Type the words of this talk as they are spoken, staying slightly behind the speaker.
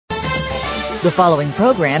The following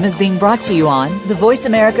program is being brought to you on the Voice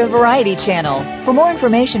America Variety Channel. For more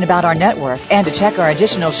information about our network and to check our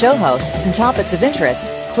additional show hosts and topics of interest,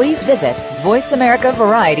 please visit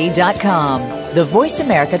voiceamericavariety.com. The Voice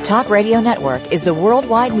America Talk Radio Network is the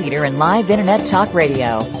worldwide leader in live Internet talk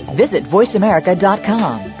radio. Visit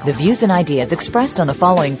voiceamerica.com. The views and ideas expressed on the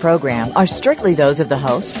following program are strictly those of the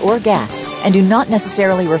host or guests and do not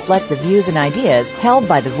necessarily reflect the views and ideas held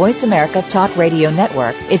by the Voice America Talk Radio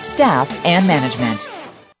Network, its staff, and management.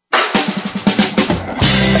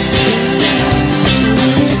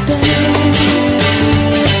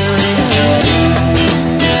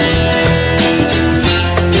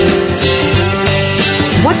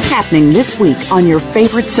 Happening this week on your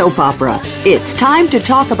favorite soap opera. It's time to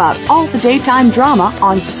talk about all the daytime drama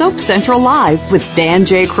on Soap Central Live with Dan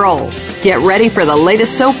J. Kroll. Get ready for the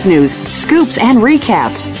latest soap news, scoops, and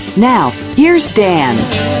recaps. Now, here's Dan.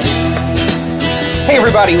 Hey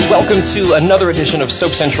everybody, welcome to another edition of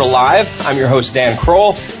Soap Central Live. I'm your host, Dan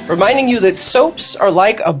Kroll, reminding you that soaps are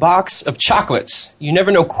like a box of chocolates. You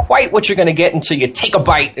never know quite what you're going to get until you take a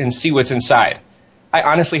bite and see what's inside. I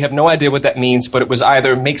honestly have no idea what that means, but it was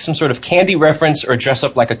either make some sort of candy reference or dress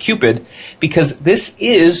up like a Cupid, because this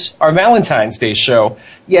is our Valentine's Day show.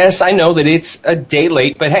 Yes, I know that it's a day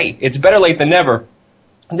late, but hey, it's better late than never.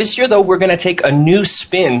 This year, though, we're going to take a new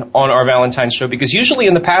spin on our Valentine's show, because usually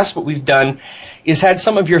in the past what we've done is had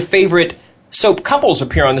some of your favorite soap couples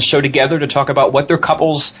appear on the show together to talk about what their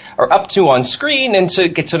couples are up to on screen and to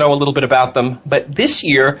get to know a little bit about them. But this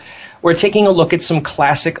year, we're taking a look at some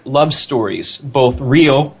classic love stories, both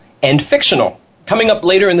real and fictional. Coming up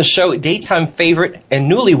later in the show, daytime favorite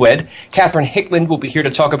and newlywed, Catherine Hickland, will be here to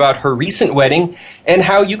talk about her recent wedding and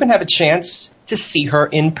how you can have a chance to see her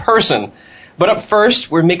in person. But up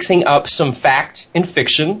first, we're mixing up some fact and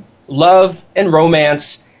fiction, love and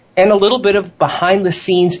romance, and a little bit of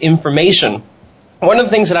behind-the-scenes information. One of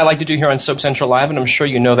the things that I like to do here on Soap Central Live, and I'm sure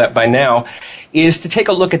you know that by now, is to take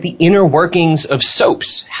a look at the inner workings of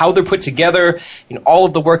soaps, how they're put together, all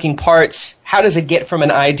of the working parts, how does it get from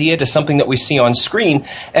an idea to something that we see on screen.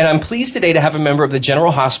 And I'm pleased today to have a member of the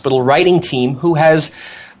General Hospital writing team who has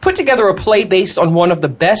put together a play based on one of the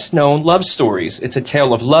best-known love stories. It's a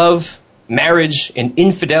tale of love, marriage, and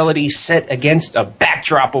infidelity set against a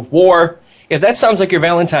backdrop of war. If that sounds like your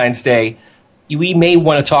Valentine's Day, we may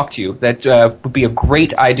want to talk to you. That would be a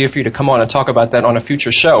great idea for you to come on and talk about that on a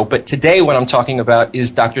future show. But today what I'm talking about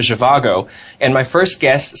is Dr. Zhivago. And my first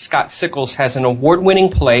guest, Scott Sickles, has an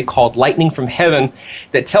award-winning play called Lightning from Heaven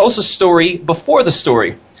that tells a story before the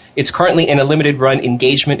story. It's currently in a limited-run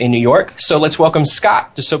engagement in New York. So let's welcome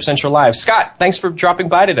Scott to Soap Central Live. Scott, thanks for dropping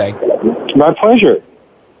by today. My pleasure.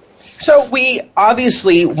 So we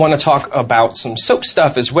obviously want to talk about some soap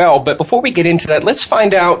stuff as well, but before we get into that, let's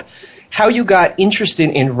find out how you got interested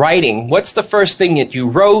in writing. What's the first thing that you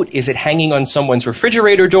wrote? Is it hanging on someone's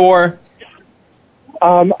refrigerator door?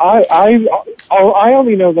 I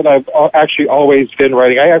only know that I've actually always been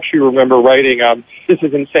writing. I actually remember writing, this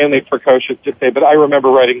is insanely precocious to say, but I remember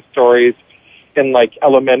writing stories in like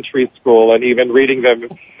elementary school and even reading them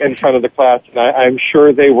in front of the class, and I'm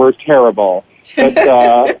sure they were terrible.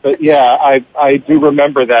 But yeah, I do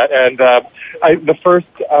remember that. And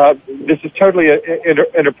this is totally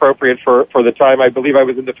inappropriate for the time. I believe I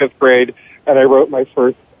was in the 5th grade, and I wrote my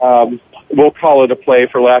first, we'll call it a play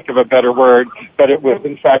for lack of a better word, but it was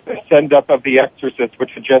in fact a send-up of The Exorcist,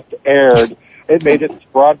 which had just aired. It made its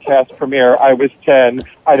broadcast premiere. I was 10.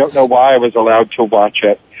 I don't know why I was allowed to watch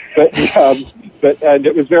it. But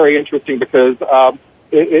it was very interesting because,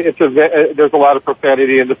 there's a lot of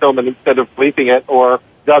profanity in the film, and instead of bleeping it or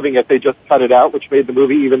dubbing it, they just cut it out, which made the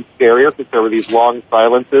movie even scarier because there were these long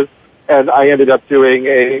silences. And I ended up doing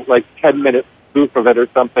a 10-minute spoof of it or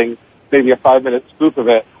something, maybe a 5-minute spoof of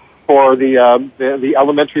it for the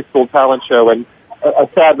elementary school talent show. And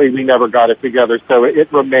sadly, we never got it together, so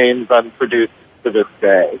it remains unproduced to this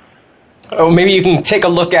day. Oh, maybe you can take a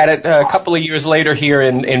look at it a couple of years later here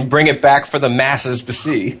and bring it back for the masses to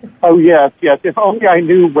see. Oh, yes. If only I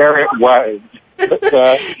knew where it was.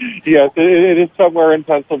 But, yes, it is somewhere in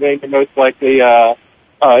Pennsylvania, most likely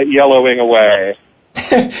yellowing away.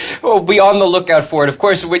 Well, be on the lookout for it. Of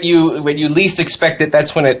course, when you least expect it,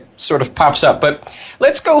 that's when it sort of pops up. But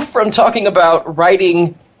let's go from talking about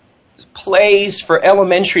writing plays for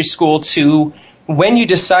elementary school to when you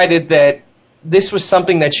decided that this was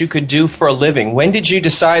something that you could do for a living. When did you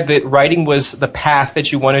decide that writing was the path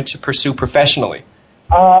that you wanted to pursue professionally?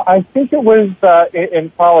 I think it was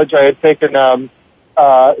in college. I had taken some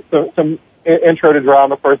intro to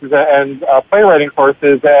drama courses and playwriting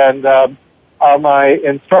courses, and my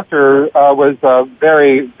instructor was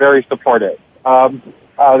very, very supportive.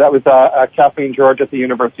 That was Kathleen George at the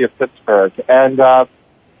University of Pittsburgh, and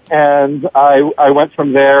I went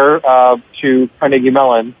from there to Carnegie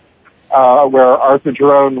Mellon, where Arthur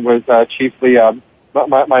Jerome was chiefly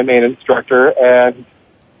my main instructor, and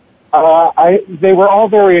they were all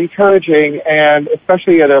very encouraging, and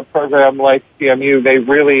especially at a program like CMU, they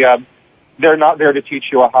really they're not there to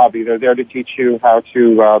teach you a hobby; they're there to teach you how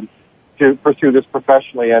to pursue this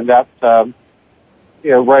professionally, and that's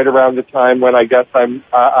right around the time when I guess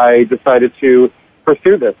I decided to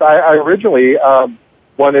pursue this. I originally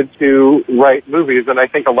wanted to write movies, and I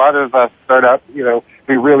think a lot of us start out,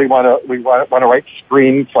 we really want to write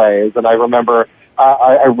screenplays. And I remember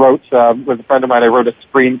I wrote with a friend of mine. I wrote a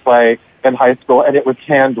screenplay in high school, and it was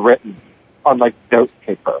handwritten on like note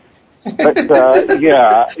paper. But and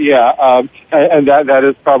that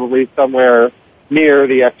is probably somewhere near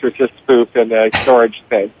the Exorcist spoof in the storage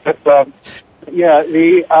space. But I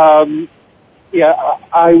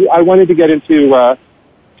wanted to get into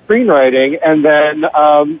screenwriting, and then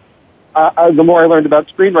the more I learned about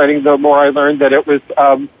screenwriting, the more I learned that it was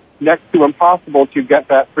next to impossible to get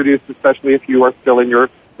that produced, especially if you are still in your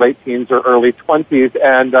late teens or early 20s.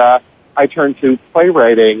 And I turned to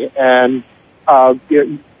playwriting, and I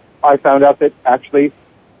found out that actually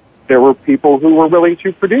there were people who were willing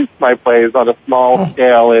to produce my plays on a small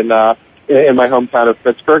scale in my hometown of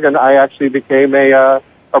Pittsburgh, and I actually became a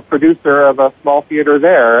producer of a small theater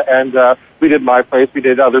there, and we did my plays, we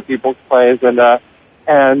did other people's plays, and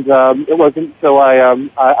it wasn't until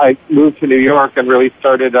I moved to New York and really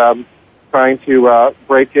started trying to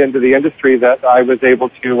break into the industry that I was able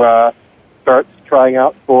to start trying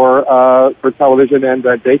out for television and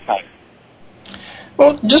daytime.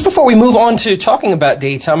 Well, just before we move on to talking about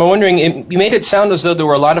daytime, I'm wondering, you made it sound as though there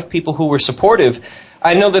were a lot of people who were supportive.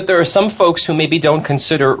 I know that there are some folks who maybe don't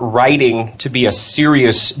consider writing to be a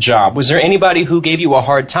serious job. Was there anybody who gave you a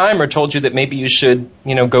hard time or told you that maybe you should,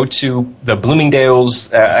 go to the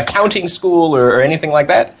Bloomingdale's accounting school or anything like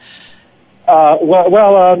that?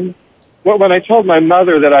 When I told my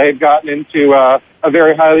mother that I had gotten into a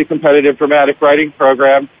very highly competitive dramatic writing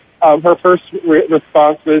program, her first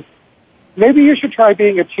response was, "Maybe you should try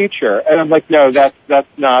being a teacher." And I'm like, "No, that's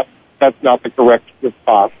not the correct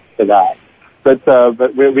response to that." But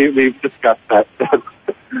we've discussed that.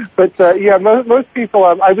 But most people,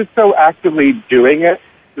 I was so actively doing it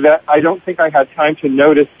that I don't think I had time to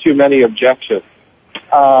notice too many objections.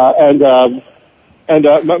 My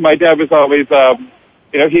dad was always,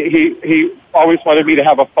 he always wanted me to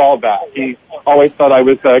have a fallback. He always thought I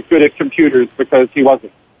was good at computers because he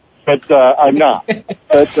wasn't. But I'm not.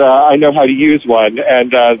 But I know how to use one,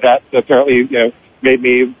 and that apparently made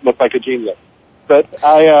me look like a genius. But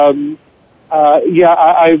I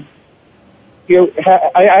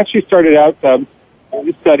actually started out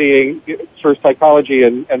studying for psychology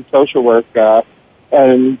and social work,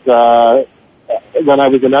 and when I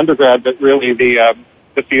was an undergrad, but really the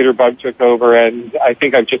theater bug took over, and I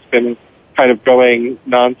think I've just been kind of going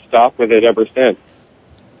nonstop with it ever since.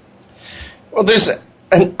 Well, there's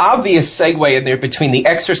an obvious segue in there between The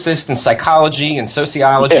Exorcist and psychology and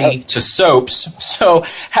sociology to soaps. So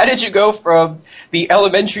how did you go from the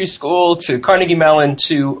elementary school to Carnegie Mellon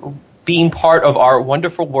to being part of our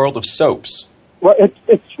wonderful world of soaps? Well,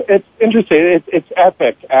 it's interesting. It's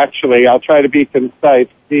epic, actually. I'll try to be concise.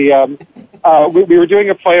 We were doing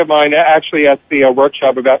a play of mine actually at the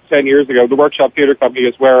workshop about 10 years ago. The Workshop Theater Company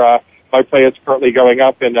is where my play is currently going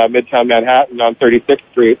up in Midtown Manhattan on 36th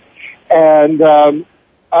Street. And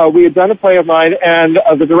we had done a play of mine, and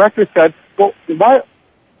the director said, "Well, why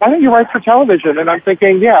don't you write for television?" And I'm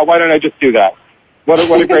thinking, yeah, why don't I just do that? What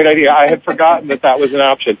a great idea. I had forgotten that was an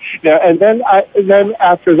option. Now, and then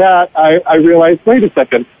after that, I realized, wait a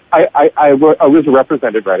second, I was a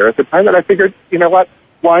represented writer at the time, and I figured, you know what,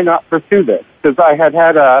 why not pursue this? Because I had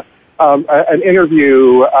an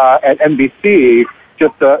interview at NBC,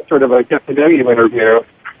 just sort of a get-to-know-you interview,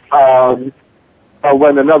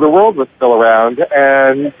 when Another World was still around,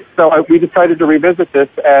 and so we decided to revisit this,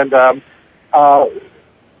 and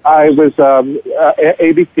I was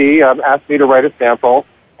ABC asked me to write a sample,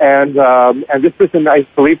 and this was in, I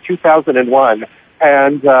believe, 2001,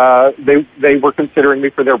 and they were considering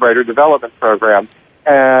me for their writer development program,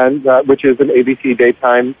 and which is an ABC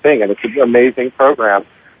daytime thing, and it's an amazing program.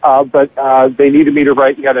 But they needed me to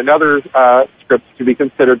write yet another script to be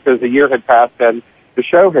considered because a year had passed and the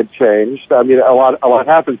show had changed. I mean, a lot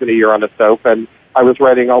happens in a year on a soap, and I was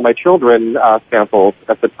writing all my children samples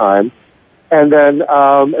at the time. And then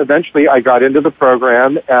eventually I got into the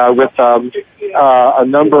program with a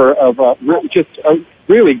number of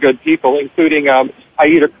really good people, including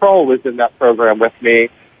Aida Kroll was in that program with me.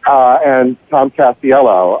 and Tom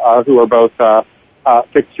Casiello, who are both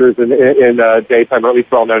fixtures in daytime, or at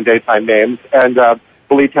least well-known daytime names. And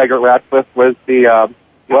Lee Taggart Ratcliffe was the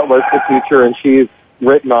teacher, and she's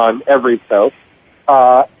written on every soap.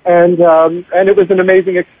 And it was an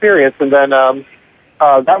amazing experience. And then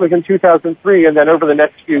that was in 2003. And then over the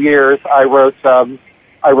next few years, I wrote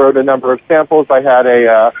a number of samples. I had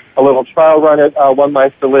a little trial run at One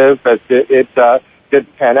Life to Live, but it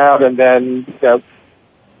didn't pan out. And then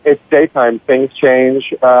it's daytime. Things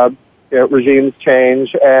change. Regimes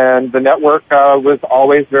change, and the network was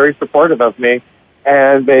always very supportive of me.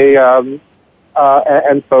 And they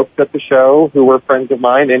and folks at the show who were friends of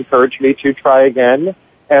mine encouraged me to try again,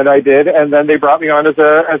 and I did. And then they brought me on as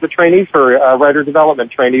a trainee for writer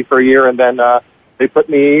development trainee for a year, and then they put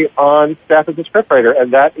me on staff as a scriptwriter.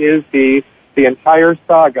 And that is the entire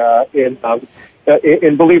saga in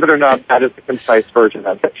believe it or not, that is the concise version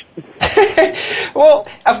of it. Well,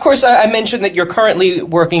 of course, I mentioned that you're currently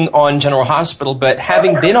working on General Hospital, but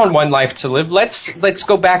having been on One Life to Live, let's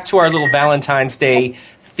go back to our little Valentine's Day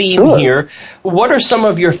theme here. What are some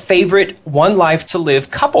of your favorite One Life to Live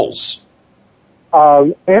couples?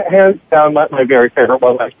 Hands down, my very favorite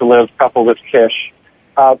One Life to Live couple was Kish.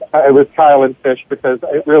 It was Kyle and Fish because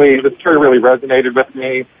the story really resonated with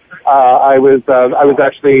me. I was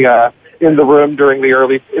actually in the room in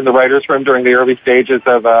the writers' room during the early stages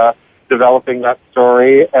of developing that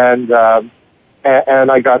story, and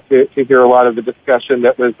I got to hear a lot of the discussion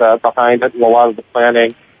that was behind it and a lot of the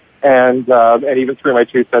planning, and even threw my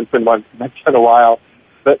 2 cents in once in a while.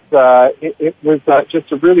 But it was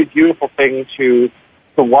just a really beautiful thing to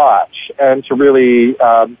watch and to really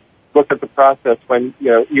look at the process when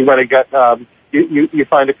you want to get you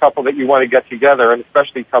find a couple that you want to get together, and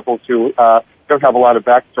especially couples who don't have a lot of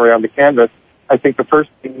backstory on the canvas. I think the first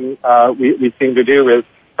thing we seem to do is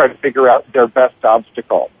try to figure out their best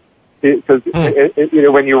obstacle, because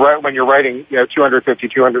when you're writing 250,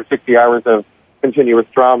 260 hours of continuous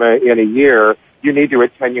drama in a year, you need to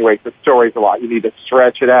attenuate the stories a lot. You need to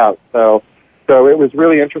stretch it out. So it was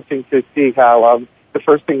really interesting to see how the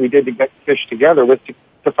first thing we did to get Fish together was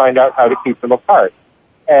to find out how to keep them apart.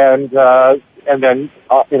 And then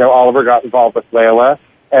Oliver got involved with Layla,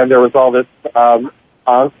 and there was all this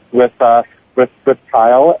angst with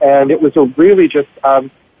Kyle, and it was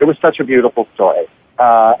it was such a beautiful story,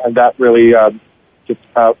 and that really just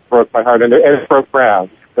broke my heart, and it broke Brown.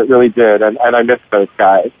 It really did, and I miss those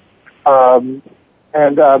guys. And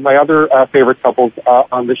my other favorite couples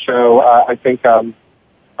on the show, I think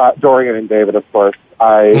Dorian and David, of course.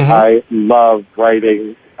 I loved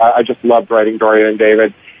writing. I just loved writing Dorian and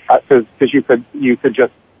David because you could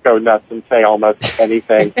just go nuts and say almost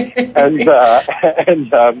anything, and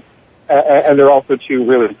they're also two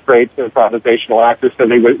really great improvisational actors, so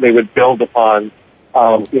they would build upon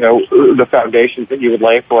the foundations that you would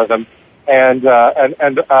lay for them, and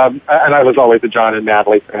I was always a John and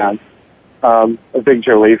Natalie fan, a big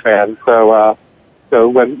Jolie fan, so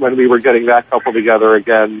when we were getting that couple together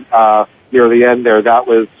again near the end there, that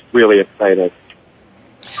was really exciting.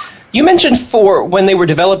 You mentioned when they were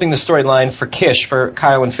developing the storyline for Kish, for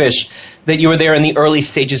Kyle and Fish, that you were there in the early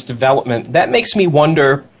stages of development. That makes me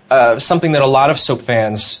wonder something that a lot of soap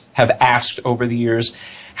fans have asked over the years.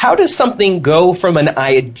 How does something go from an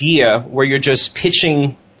idea where you're just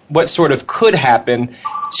pitching what sort of could happen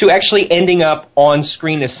to actually ending up on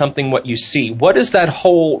screen as something what you see? What is that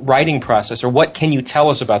whole writing process, or what can you tell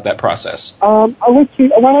us about that process? What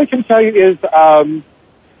I can tell you is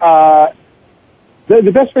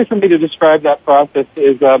the best way for me to describe that process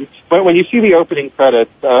is when you see the opening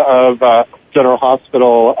credits of General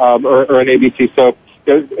Hospital or an ABC soap,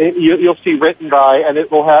 you'll see written by, and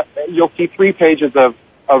you'll see 3 pages of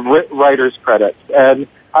writers' credits. And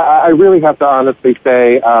I really have to honestly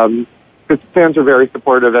say, because fans are very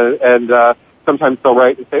supportive, and sometimes they'll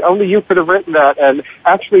write and say, "Only you could have written that." And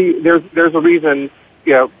actually, there's a reason,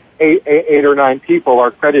 8 or 9 people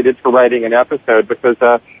are credited for writing an episode, because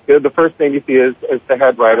the first name you see is the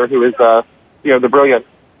head writer, who is the brilliant,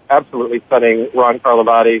 absolutely stunning Ron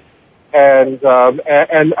Carlivati, and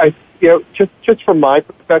I just from my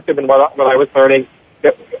perspective and what I was learning,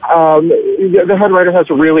 the head writer has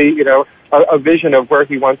a really a vision of where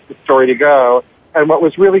he wants the story to go. And what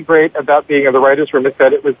was really great about being in the writers' room is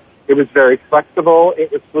that it was very flexible.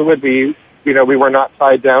 It was fluid. We were not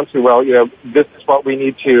tied down to, this is what we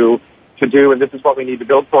need to do, and this is what we need to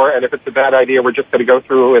build for. And if it's a bad idea, we're just going to go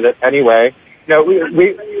through with it anyway.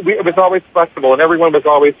 It was always flexible, and everyone was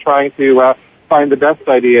always trying to find the best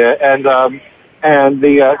idea. And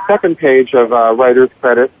the second page of writers'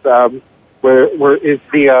 credits is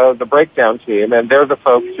the breakdown team, and they're the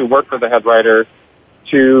folks who work for the head writer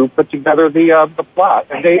to put together the plot.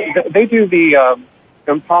 And they do the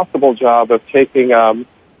impossible job of taking the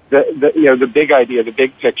big idea, the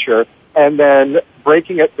big picture, and then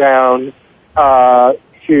breaking it down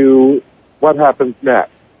to what happens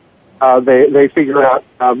next. They figure out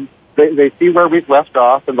they see where we've left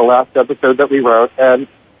off in the last episode that we wrote, and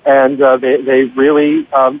they really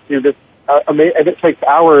do this. And it takes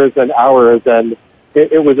hours and hours, and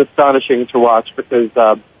it was astonishing to watch because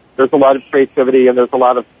there's a lot of creativity and there's a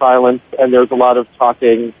lot of silence and there's a lot of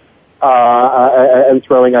talking and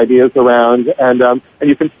throwing ideas around, and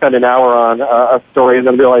you can spend an hour on a story and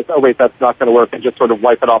then realize, oh wait, that's not going to work, and just sort of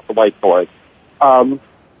wipe it off the whiteboard.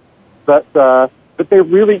 But they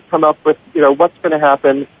really come up with what's going to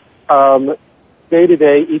happen day to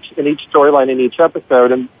day, in each storyline in each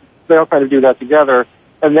episode, and they all kind of do that together.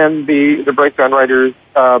 And then the breakdown writers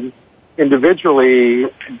individually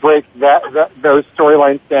break those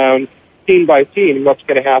storylines down scene by scene. What's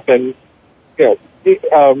going to happen?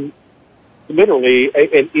 Literally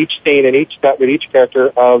in each scene, in each step with each character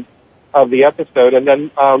of the episode, and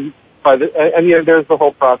then there's the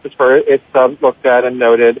whole process where it's looked at and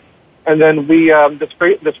noted, and then we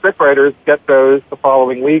the script writers get those the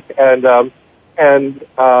following week, and I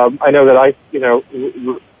know that I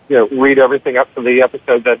read everything up to the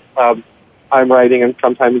episode that I'm writing, and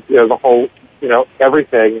sometimes the whole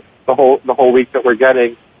everything the whole week that we're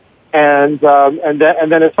getting. And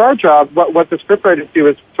then it's our job. What the scriptwriters do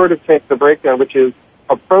is sort of take the breakdown, which is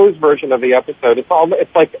a prose version of the episode.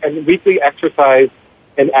 It's like a weekly exercise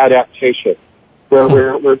in adaptation, where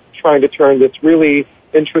we're trying to turn this really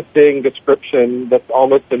interesting description that's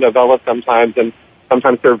almost a novella sometimes, and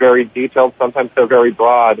sometimes they're very detailed, sometimes they're very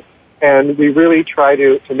broad, and we really try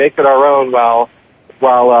to make it our own while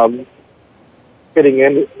fitting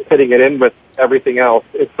it in with everything else.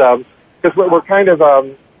 It's because we're kind of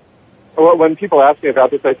when people ask me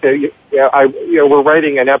about this, I say, we're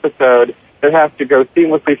writing an episode that has to go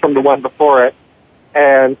seamlessly from the one before it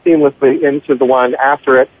and seamlessly into the one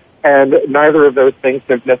after it, and neither of those things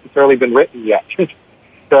have necessarily been written yet.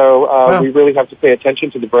 So we really have to pay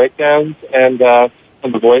attention to the breakdowns and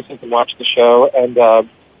the voices and watch the show,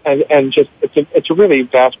 and just it's a really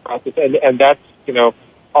vast process, and that's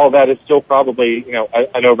all that is still probably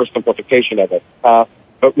an oversimplification of it.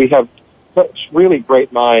 But we have such really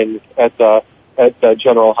great minds at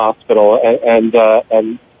General Hospital, and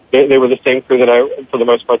they were the same crew that for the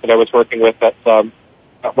most part, that I was working with at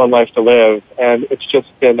One Life to Live, and it's just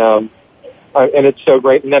been and it's so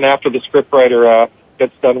great. And then after the scriptwriter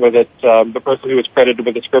gets done with it, the person who is credited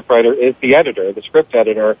with the scriptwriter is the editor, the script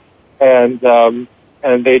editor, and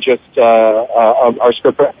they just our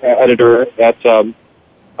script editor at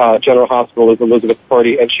General Hospital is Elizabeth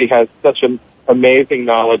Cordy, and she has such an amazing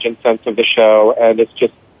knowledge and sense of the show, and it's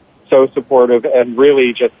just so supportive, and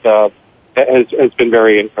really just has been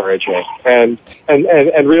very encouraging. And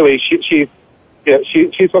really, she's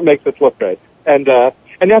what makes us look good. And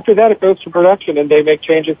after that, it goes to production, and they make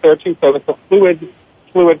changes there too. So it's a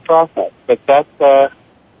fluid process. But that's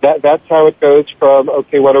how it goes from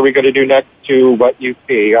okay, what are we going to do next, to what you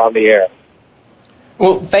see on the air.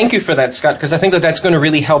 Well, thank you for that, Scott, because I think that that's going to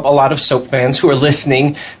really help a lot of soap fans who are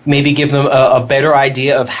listening, maybe give them a better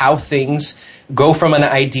idea of how things go from an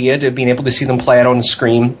idea to being able to see them play out on the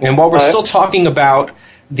screen. And while we're still talking about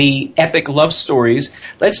the epic love stories,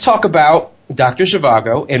 let's talk about Dr.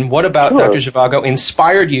 Zhivago, and what about Dr. Zhivago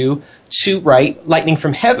inspired you to write Lightning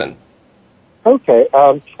from Heaven? Okay.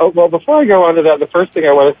 Well, before I go on to that, the first thing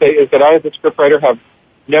I want to say is that I, as a scriptwriter, have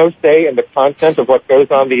no say in the content of what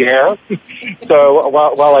goes on the air. So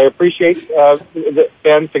while I appreciate the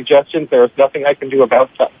fan suggestions, there is nothing I can do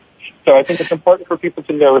about that. So I think it's important for people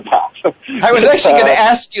to know that. I was actually going to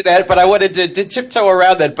ask you that, but I wanted to tiptoe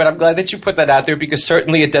around that. But I'm glad that you put that out there, because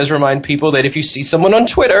certainly it does remind people that if you see someone on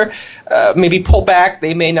Twitter, maybe pull back.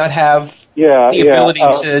 They may not have the ability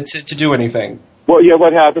to do anything. Well, yeah,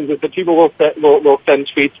 what happens is that people will send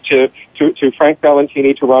tweets to Frank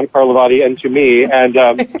Valentine, to Ron Carlovati, and to me, and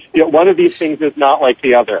one of these things is not like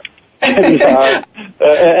the other, and that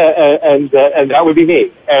would be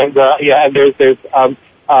me. And and there's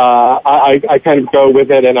I kind of go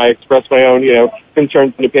with it, and I express my own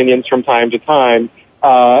concerns and opinions from time to time.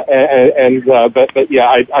 But I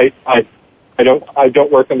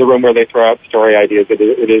don't work in the room where they throw out story ideas. It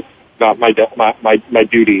is not my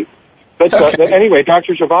duty. But anyway,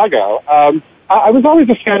 Dr. Zhivago, I was always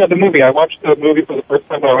a fan of the movie. I watched the movie for the first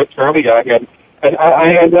time when I was fairly young, and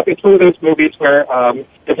I end up, it's one of those movies where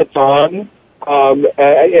if it's on,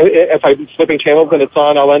 if I'm flipping channels and it's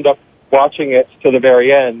on, I'll end up watching it to the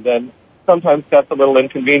very end. And sometimes that's a little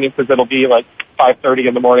inconvenient because it'll be like 5:30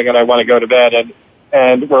 in the morning and I want to go to bed, and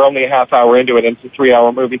and we're only a half hour into it, and it's a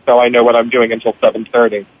 3-hour movie, so I know what I'm doing until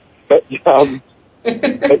 7:30. But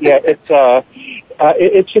but yeah,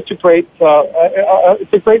 it's just a great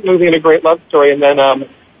it's a great movie and a great love story. And then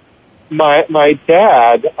my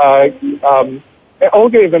dad,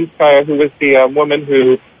 Olga Ivanskaya, who was the woman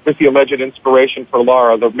who was the alleged inspiration for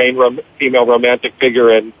Laura, the main female romantic figure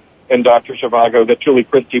in Dr. Zhivago that Julie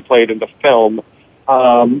Christie played in the film.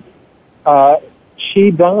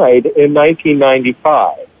 She died in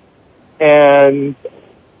 1995, and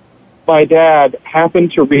my dad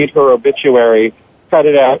happened to read her obituary, cut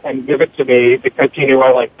it out, and give it to me because he knew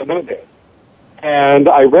I liked the movie. And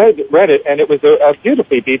I read it, and it was a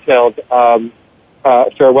beautifully detailed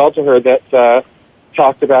farewell to her that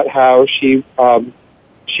talked about how she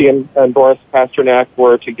and Boris Pasternak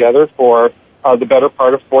were together for the better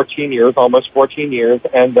part of 14 years, almost 14 years,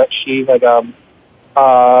 and that she had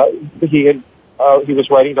he was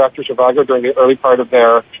writing Dr. Zhivago during the early part of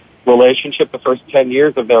their relationship, the first 10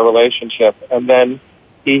 years of their relationship, and then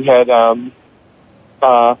he had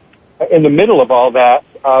in the middle of all that,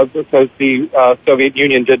 because the Soviet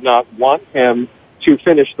Union did not want him to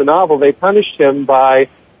finish the novel, they punished him by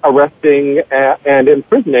arresting and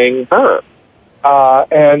imprisoning her. There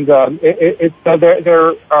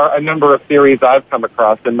are a number of theories I've come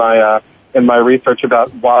across in my research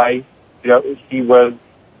about why he was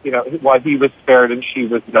why he was spared and she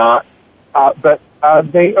was not. But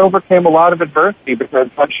they overcame a lot of adversity because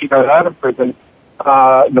once she got out of prison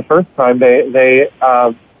the first time, they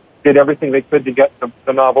did everything they could to get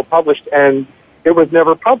the novel published, and it was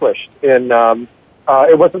never published in.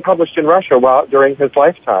 It wasn't published in Russia during his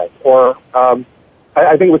lifetime, or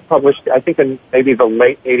I think it was published, I think in maybe the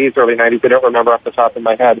late 80s, early 90s. I don't remember off the top of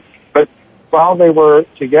my head. But while they were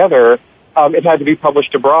together, it had to be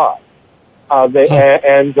published abroad.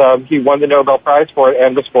 And he won the Nobel Prize for it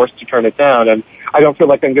and was forced to turn it down. And I don't feel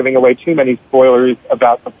like I'm giving away too many spoilers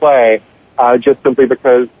about the play, just simply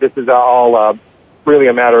because this is all really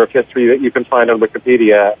a matter of history that you can find on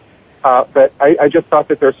Wikipedia. But I just thought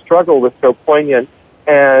that their struggle was so poignant,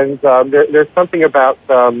 and there's something about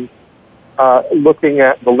looking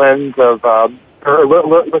at the lens of, or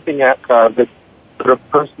looking at this sort of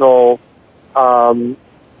personal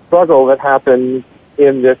struggle that happens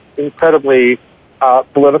in this incredibly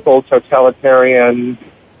political totalitarian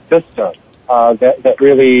system that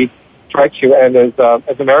really strikes you. And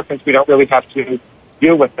as Americans, we don't really have to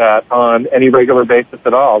deal with that on any regular basis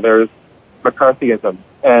at all. There's McCarthyism,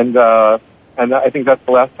 and I think that's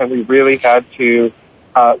the last time we really had to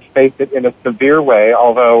face it in a severe way.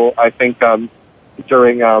 Although I think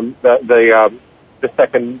during the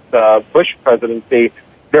second Bush presidency,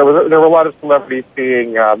 there were a lot of celebrities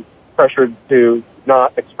being pressured to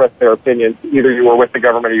not express their opinions. Either you were with the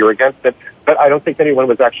government or you were against it. But I don't think anyone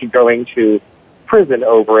was actually going to prison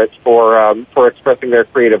over it for expressing their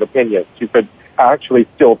creative opinions. You could actually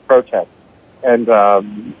still protest. And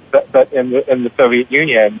but in the Soviet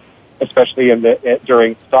Union, especially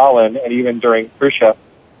during Stalin and even during Khrushchev,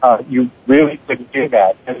 you really couldn't do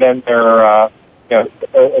that. And then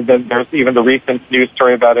then there's even the recent news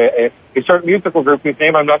story about a certain musical group whose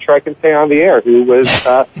name I'm not sure I can say on the air, who was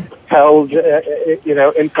held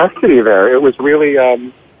in custody there. It was really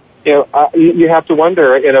you have to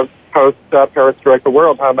wonder in a post-perestroika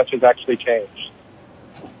world how much has actually changed.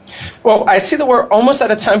 Well, I see that we're almost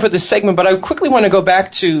out of time for this segment, but I quickly want to go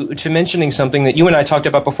back to mentioning something that you and I talked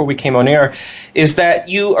about before we came on air, is that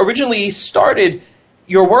you originally started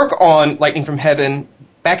your work on Lightning from Heaven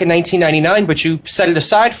back in 1999, but you set it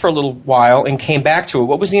aside for a little while and came back to it.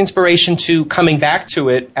 What was the inspiration to coming back to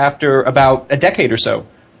it after about a decade or so?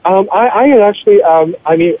 I had actually,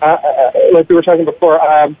 like we were talking before,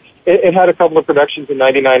 it had a couple of productions in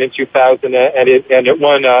 99 and 2000, and it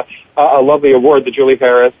won a lovely award, the Julie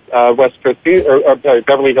Harris West Coast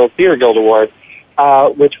Beverly Hills Theater Guild Award,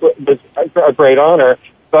 which was a great honor.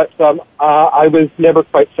 But I was never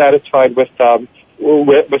quite satisfied with some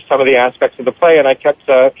of the aspects of the play, and I kept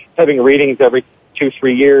having readings every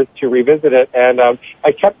 2-3 years to revisit it, and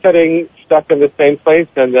I kept getting stuck in the same place.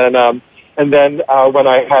 And then when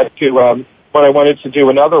I had to when I wanted to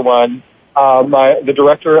do another one, the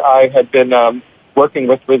director I had been working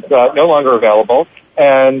with was no longer available,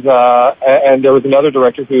 and there was another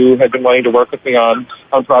director who had been wanting to work with me on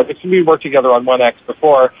projects, and we worked together on one act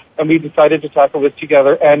before, and we decided to tackle this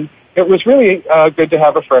together. And it was really good to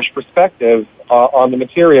have a fresh perspective on the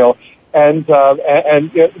material, and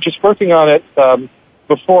just working on it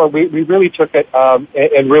before, we really took it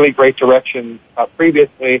in really great directions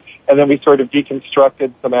previously, and then we sort of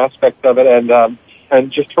deconstructed some aspects of it and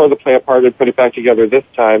just tore the play apart and put it back together this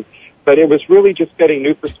time. but it was really just getting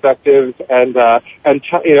new perspectives and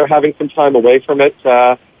having some time away from it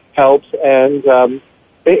helps. And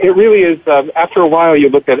it really is. After a while, you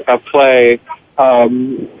look at a play.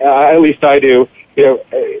 At least I do.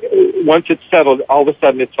 Once it's settled, all of a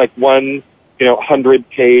sudden it's like one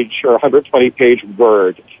 100-page or 120-page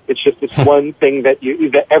word. It's just this one thing that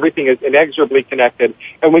everything is inexorably connected.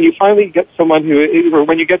 And when you finally get someone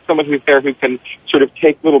who's there who can sort of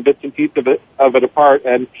take little bits and pieces of it apart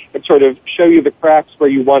and sort of show you the cracks where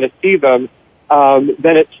you want to see them,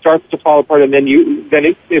 then it starts to fall apart, and then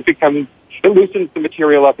it loosens the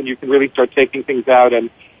material up, and you can really start taking things out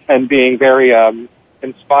and being very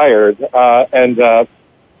inspired. And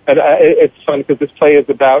it's fun because this play is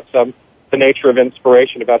about the nature of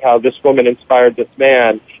inspiration, about how this woman inspired this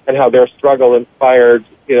man, and how their struggle inspired,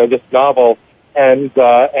 this novel and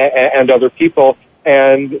other people,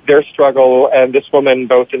 and their struggle and this woman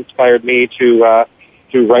both inspired me to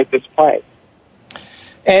write this play.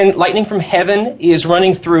 And Lightning from Heaven is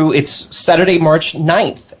running through its Saturday, March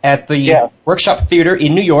 9th at the Workshop Theater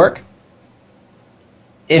in New York.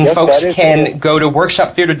 And folks can go to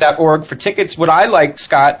workshoptheater.org for tickets. What I like,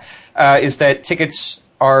 Scott, is that tickets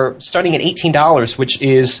are starting at $18, which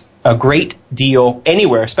is a great deal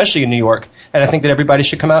anywhere, especially in New York. And I think that everybody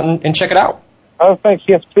should come out and check it out. Oh, thanks.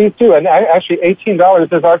 Yes, please do. And actually,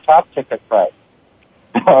 $18 is our top ticket price.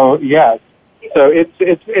 Oh, yes. So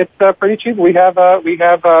it's pretty cheap. We have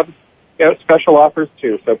special offers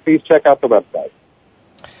too. So please check out the website.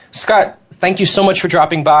 Scott, thank you so much for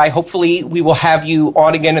dropping by. Hopefully we will have you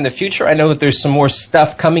on again in the future. I know that there's some more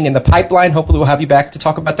stuff coming in the pipeline. Hopefully we'll have you back to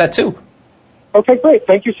talk about that too. Okay, great.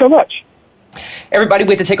 Thank you so much. Everybody,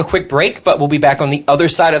 we have to take a quick break, but we'll be back on the other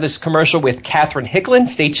side of this commercial with Catherine Hickland.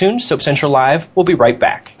 Stay tuned. Soap Central Live. We'll be right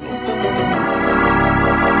back.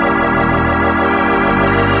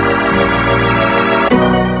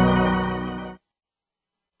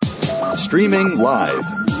 Streaming live,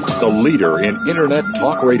 the leader in Internet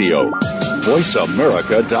talk radio,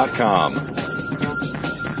 VoiceAmerica.com.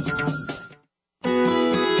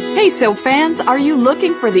 Hey, soap fans, are you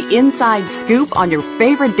looking for the inside scoop on your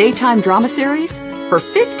favorite daytime drama series? For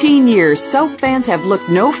 15 years, soap fans have looked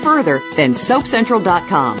no further than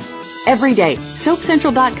SoapCentral.com. Every day,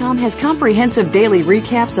 SoapCentral.com has comprehensive daily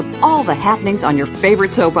recaps of all the happenings on your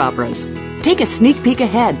favorite soap operas. Take a sneak peek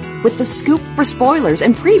ahead with the scoop for spoilers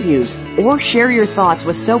and previews, or share your thoughts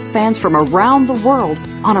with soap fans from around the world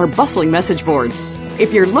on our bustling message boards.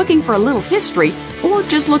 If you're looking for a little history or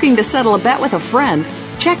just looking to settle a bet with a friend,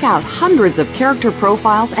 check out hundreds of character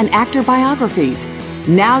profiles and actor biographies.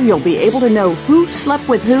 Now you'll be able to know who slept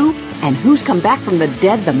with who and who's come back from the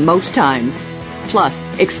dead the most times. Plus,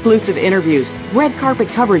 exclusive interviews, red carpet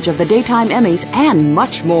coverage of the daytime Emmys, and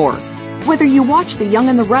much more. Whether you watch The Young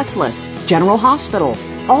and the Restless, General Hospital,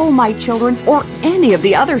 All My Children, or any of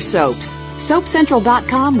the other soaps,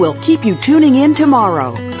 SoapCentral.com will keep you tuning in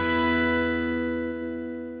tomorrow.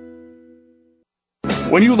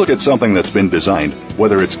 When you look at something that's been designed,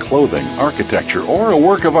 whether it's clothing, architecture, or a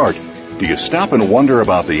work of art, do you stop and wonder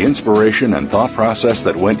about the inspiration and thought process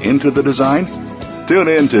that went into the design? Tune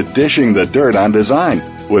in to Dishing the Dirt on Design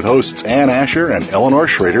with hosts Ann Asher and Eleanor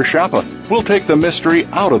Schrader-Schappa. We'll take the mystery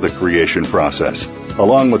out of the creation process,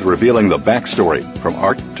 along with revealing the backstory from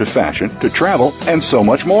art to fashion to travel and so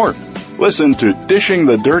much more. Listen to Dishing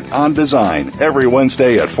the Dirt on Design every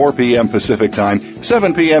Wednesday at 4 p.m. Pacific Time,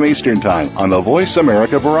 7 p.m. Eastern Time on the Voice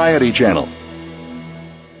America Variety Channel.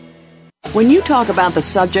 When you talk about the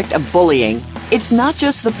subject of bullying, it's not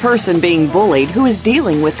just the person being bullied who is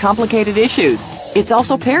dealing with complicated issues. It's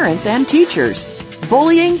also parents and teachers.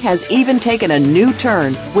 Bullying has even taken a new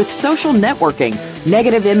turn with social networking,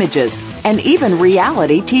 negative images, and even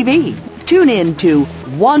reality TV. Tune in to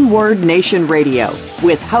One Word Nation Radio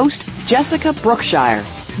with host Jessica Brookshire.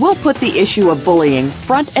 We'll put the issue of bullying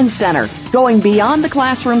front and center, going beyond the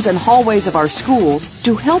classrooms and hallways of our schools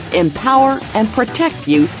to help empower and protect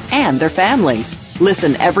youth and their families.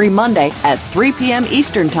 Listen every Monday at 3 p.m.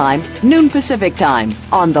 Eastern Time, noon Pacific Time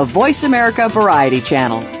on the Voice America Variety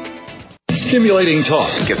Channel. Stimulating talk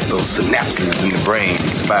gets those synapses in the brain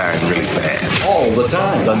firing really fast. All the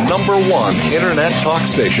time. The #1 Internet talk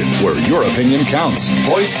station where your opinion counts.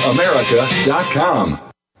 VoiceAmerica.com.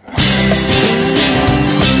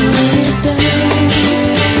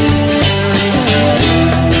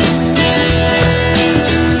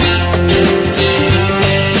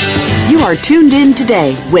 You are tuned in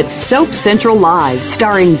today with Soap Central Live,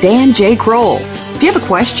 starring Dan J. Kroll. Do you have a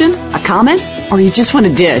question, a comment, or you just want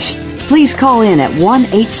to dish? Please call in at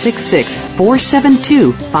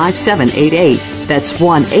 1-866-472-5788. That's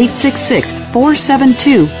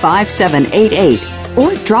 1-866-472-5788.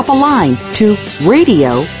 or drop a line to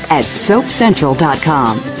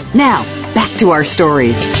radio@soapcentral.com. Now, back to our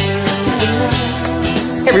stories.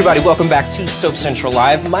 Hey everybody, welcome back to Soap Central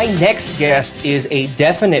Live. My next guest is a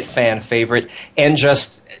definite fan favorite and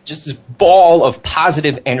just a ball of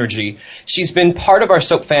positive energy. She's been part of our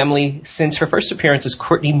soap family since her first appearance as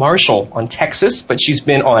Courtney Marshall on Texas, but she's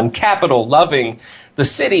been on Capital, Loving, The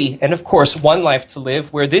City, and of course One Life to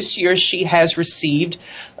Live, where this year she has received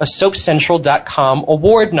a SoapCentral.com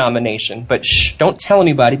award nomination. But shh, don't tell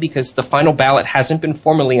anybody because the final ballot hasn't been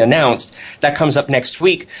formally announced. That comes up next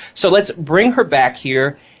week. So let's bring her back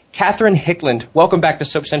here. Catherine Hickland, welcome back to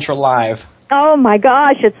Soap Central Live. Oh my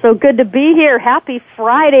gosh, it's so good to be here. Happy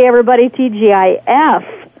Friday, everybody, TGIF.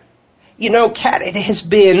 You know, Kat, it has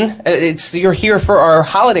been, you're here for our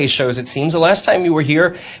holiday shows, it seems. The last time you were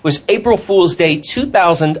here was April Fool's Day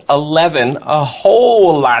 2011. A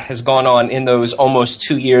whole lot has gone on in those almost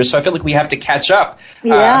 2 years, so I feel like we have to catch up.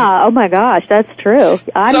 Yeah, oh my gosh, that's true.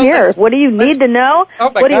 I'm here. What do you need to know? Oh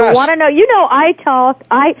my what do you want to know? You know,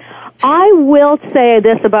 I will say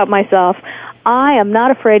this about myself. I am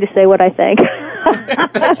not afraid to say what I think.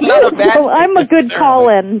 That's not a bad thing. I'm a good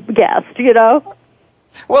call-in guest, you know?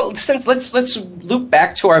 Well, let's loop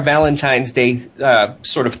back to our Valentine's Day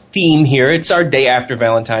sort of theme here. It's our day after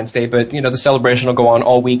Valentine's Day, but, you know, the celebration will go on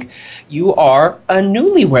all week. You are a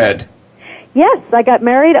newlywed. Yes, I got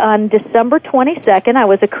married on December 22nd. I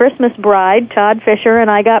was a Christmas bride. Todd Fisher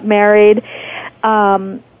and I got married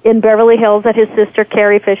in Beverly Hills at his sister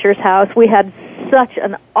Carrie Fisher's house. We had such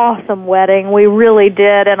an awesome wedding. We really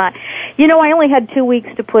did. And I only had 2 weeks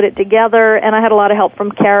to put it together, and I had a lot of help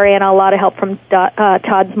from Carrie and a lot of help from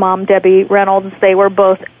Todd's mom, Debbie Reynolds. They were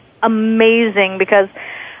both amazing because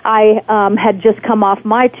I had just come off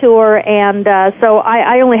my tour, and so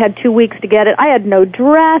I only had 2 weeks to get it. I had no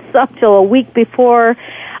dress up till a week before.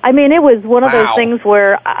 I mean, it was one of those things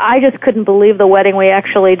where I just couldn't believe the wedding we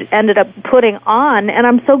actually ended up putting on, and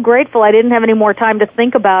I'm so grateful I didn't have any more time to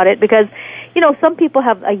think about it because, you know, some people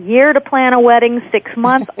have a year to plan a wedding, 6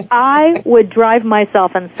 months. I would drive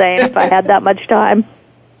myself insane if I had that much time.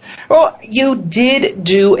 Well, you did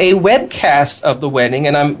do a webcast of the wedding,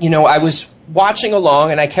 and I was watching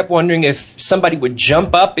along, and I kept wondering if somebody would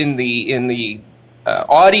jump up in the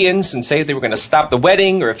audience and say they were going to stop the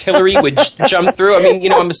wedding, or if Hillary would jump through. I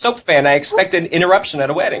mean, I'm a soap fan. I expect an interruption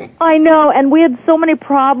at a wedding. I know, and we had so many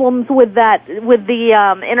problems with that, with the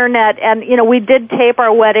internet, and, we did tape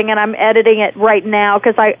our wedding, and I'm editing it right now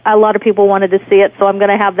because a lot of people wanted to see it, so I'm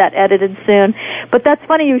going to have that edited soon. But that's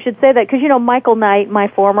funny you should say that because, Michael Knight, my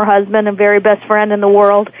former husband and very best friend in the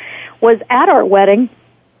world, was at our wedding,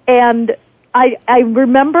 and I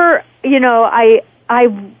remember, I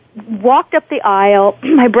walked up the aisle.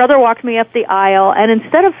 My brother walked me up the aisle, and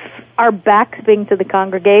instead of our backs being to the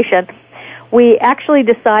congregation, we actually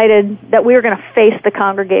decided that we were going to face the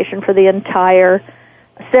congregation for the entire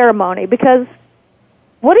ceremony because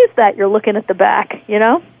what is that you're looking at the back,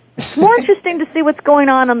 It's more interesting to see what's going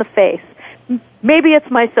on the face. Maybe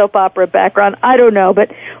it's my soap opera background. I don't know,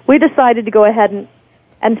 but we decided to go ahead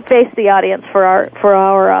and face the audience for our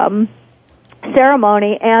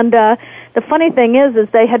ceremony, and the funny thing is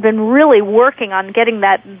they had been really working on getting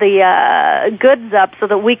the goods up so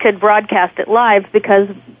that we could broadcast it live because,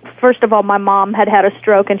 first of all, my mom had a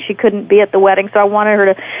stroke and she couldn't be at the wedding, so I wanted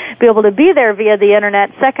her to be able to be there via the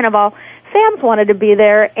internet. Second of all, fans wanted to be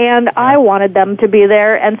there, and I wanted them to be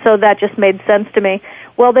there, and so that just made sense to me.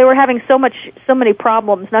 Well, they were having so many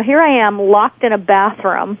problems. Now, here I am locked in a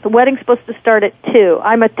bathroom. The wedding's supposed to start at 2.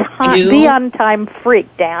 I'm a be on time freak,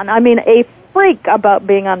 Dan. I mean, a freak about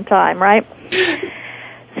being on time, right?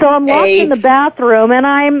 So I'm locked in the bathroom,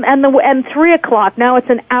 and 3 o'clock. Now it's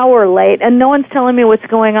an hour late, and no one's telling me what's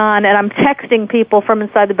going on. And I'm texting people from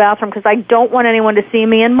inside the bathroom because I don't want anyone to see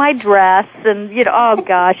me in my dress. And oh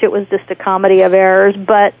gosh, it was just a comedy of errors.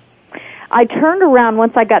 But I turned around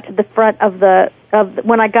once I got to the front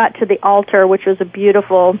when I got to the altar, which was a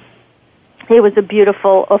beautiful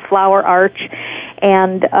flower arch,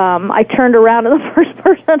 and I turned around, and the first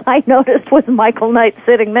person I noticed was Michael Knight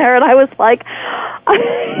sitting there, and I was like,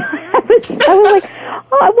 I was like,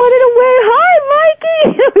 oh, I wanted to wave, hi,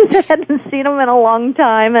 Mikey! I hadn't seen him in a long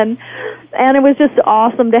time, and it was just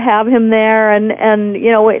awesome to have him there, and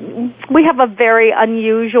we have a very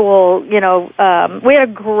unusual, we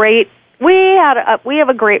have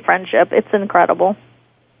a great friendship. It's incredible.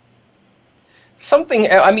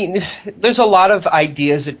 There's a lot of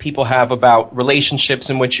ideas that people have about relationships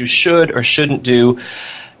and what you should or shouldn't do.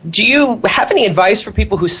 Do you have any advice for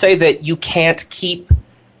people who say that you can't keep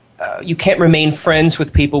you can't remain friends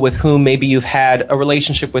with people with whom maybe you've had a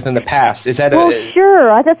relationship with in the past? Is that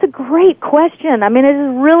Sure. That's a great question. I mean, it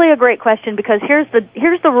is really a great question because here's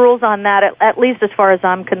the rules on that, at least as far as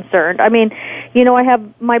I'm concerned. I mean, I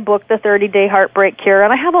have my book, The 30-Day Heartbreak Cure,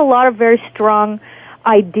 and I have a lot of very strong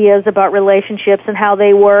ideas about relationships and how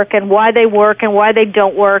they work and why they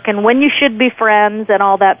don't work and when you should be friends and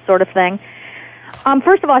all that sort of thing.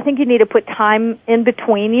 First of all, I think you need to put time in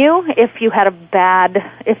between you if you had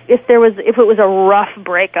if it was a rough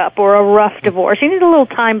breakup or a rough divorce. You need a little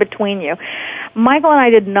time between you. Michael and I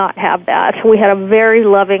did not have that. We had a very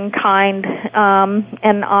loving, kind,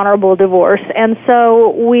 and honorable divorce. And so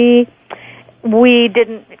we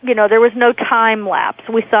didn't, there was no time lapse.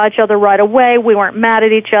 We saw each other right away. We weren't mad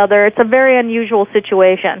at each other. It's a very unusual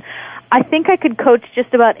situation. I think I could coach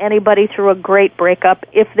just about anybody through a great breakup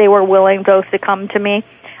if they were willing both to come to me.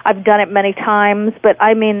 I've done it many times, but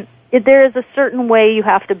I mean, there is a certain way you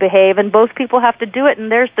have to behave, and both people have to do it,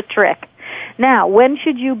 and there's the trick. Now, when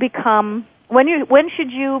should you be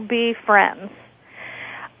friends?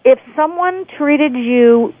 If someone treated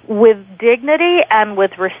you with dignity and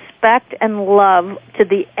with respect and love to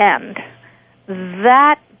the end,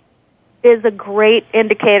 that is a great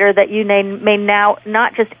indicator that you may now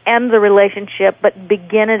not just end the relationship, but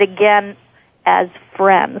begin it again as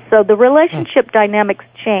friends. So the relationship dynamics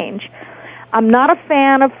change. I'm not a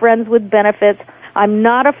fan of friends with benefits. I'm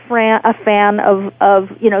not a fan of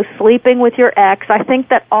sleeping with your ex. I think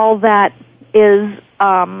that all that is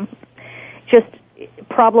just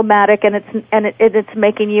problematic, and it's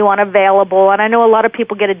making you unavailable. And I know a lot of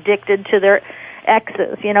people get addicted to their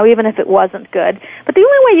exes, even if it wasn't good. But the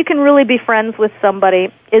only way you can really be friends with somebody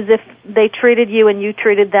is if they treated you and you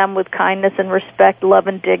treated them with kindness and respect, love,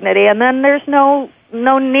 and dignity. And then there's no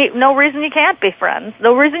reason you can't be friends,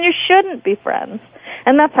 no reason you shouldn't be friends.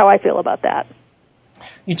 And that's how I feel about that.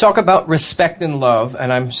 You talk about respect and love,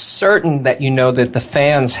 and I'm certain that you know that the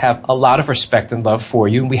fans have a lot of respect and love for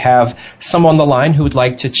you. We have some on the line who would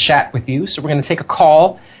like to chat with you, so we're going to take a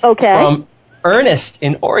call from Ernest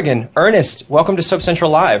in Oregon. Ernest, welcome to Soap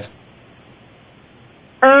Central Live.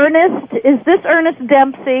 Ernest, is this Ernest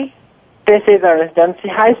Dempsey? This is Ernest Dempsey.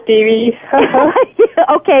 Hi, Stevie.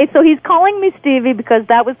 Okay, so he's calling me Stevie because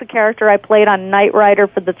that was the character I played on Knight Rider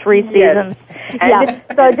for the 3 seasons. Yes.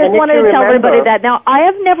 So I just wanted to tell everybody that. Now, I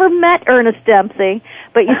have never met Ernest Dempsey,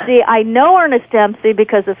 but you see, I know Ernest Dempsey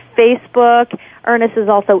because of Facebook. Ernest has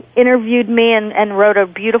also interviewed me and wrote a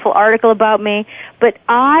beautiful article about me. But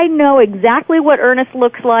I know exactly what Ernest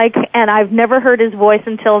looks like, and I've never heard his voice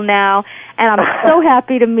until now. And I'm so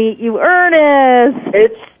happy to meet you,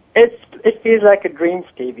 Ernest. It feels like a dream,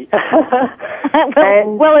 Stevie.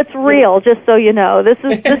 well, it's real. Just so you know, this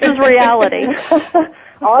is reality.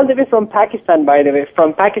 All the way from Pakistan, by the way,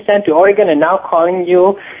 from Pakistan to Oregon, and now calling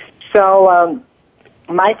you. So,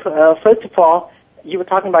 Mike, first of all, you were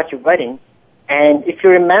talking about your wedding. And if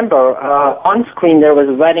you remember, on screen there was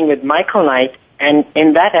a wedding with Michael Knight, and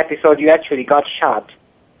in that episode you actually got shot.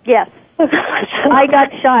 Yes. I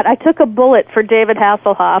got shot. I took a bullet for David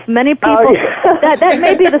Hasselhoff. Many people, that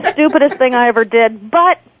may be the stupidest thing I ever did,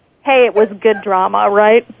 but hey, it was good drama,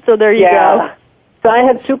 right? So there you go. So I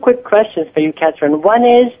have 2 quick questions for you, Catherine. One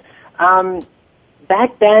is,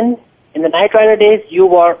 back then, in the Knight Rider days, you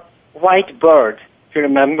were White Bird, if you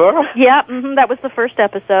remember. Yeah, that was the first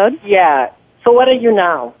episode. Yeah. So what are you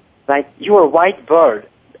now? Like, you were White Bird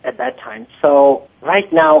at that time. So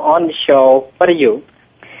right now on the show, what are you?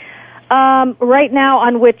 Right now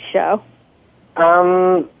on which show?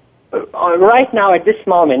 Right now at this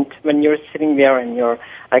moment when you're sitting there and you're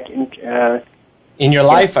like in your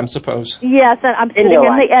life, I suppose. Yes, and I'm sitting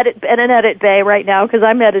in an edit bay right now because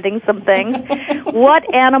I'm editing some things.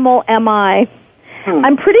 What animal am I?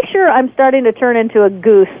 I'm pretty sure I'm starting to turn into a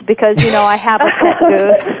goose because, I have a pet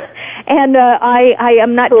goose. And I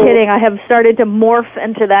am not kidding. I have started to morph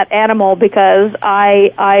into that animal because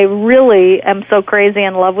I really am so crazy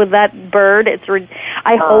in love with that bird.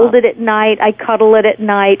 I hold it at night. I cuddle it at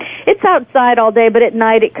night. It's outside all day, but at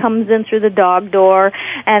night it comes in through the dog door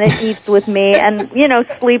and it eats with me and,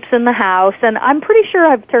 sleeps in the house. And I'm pretty sure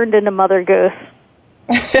I've turned into Mother Goose.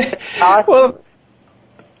 Well,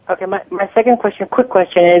 okay, my second question, quick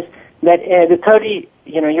question is that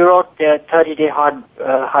you wrote the 30-Day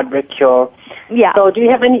Heartbreak Cure. Yeah. So do you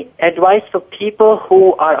have any advice for people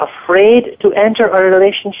who are afraid to enter a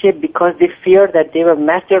relationship because they fear that they will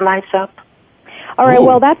mess their lives up? All right,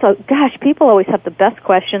 well, people always have the best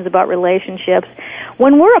questions about relationships.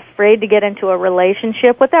 When we're afraid to get into a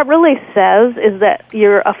relationship, what that really says is that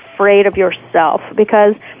you're afraid of yourself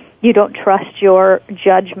because you don't trust your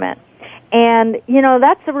judgment. And,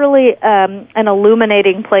 that's really an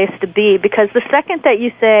illuminating place to be, because the second that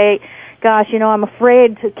you say, gosh, I'm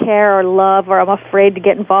afraid to care or love, or I'm afraid to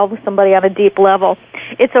get involved with somebody on a deep level,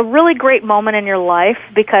 it's a really great moment in your life,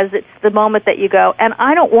 because it's the moment that you go, and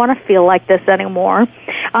I don't want to feel like this anymore.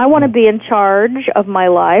 I want to be in charge of my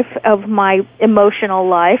life, of my emotional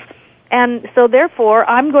life. And so therefore,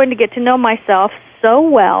 I'm going to get to know myself so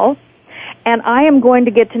well, and I am going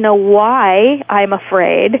to get to know why I'm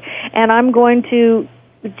afraid, and I'm going to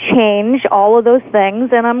change all of those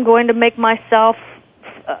things, and I'm going to make myself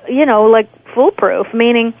like foolproof,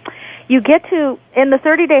 meaning you get to, in the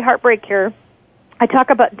 30-day heartbreak cure, I talk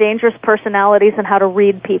about dangerous personalities and how to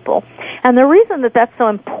read people. And the reason that that's so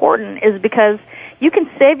important is because you can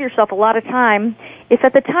save yourself a lot of time if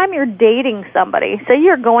at the time you're dating somebody, say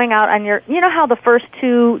you're going out on your, how the first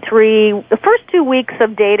 2 weeks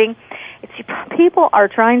of dating, people are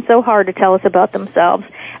trying so hard to tell us about themselves,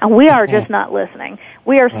 and we are just not listening.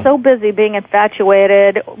 We are so busy being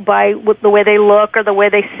infatuated by the way they look or the way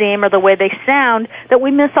they seem or the way they sound that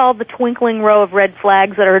we miss all the twinkling row of red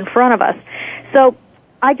flags that are in front of us. So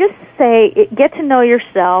I just say, get to know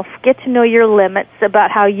yourself, get to know your limits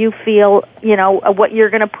about how you feel, what you're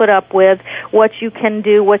going to put up with, what you can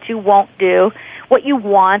do, what you won't do, what you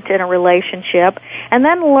want in a relationship, and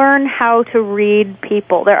then learn how to read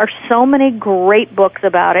people. There are so many great books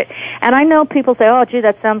about it. And I know people say, oh, gee,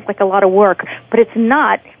 that sounds like a lot of work. But it's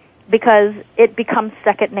not, because it becomes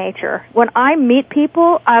second nature. When I meet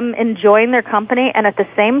people, I'm enjoying their company, and at the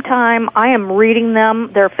same time, I am reading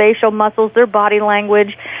them, their facial muscles, their body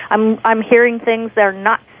language. I'm hearing things they're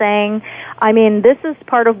not saying. I mean, this is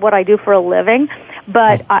part of what I do for a living,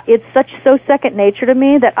 but it's so second nature to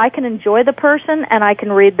me that I can enjoy the person and I can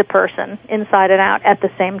read the person inside and out at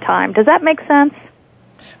the same time. Does that make sense?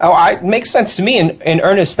 Oh, it makes sense to me. And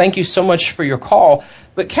Ernest, thank you so much for your call.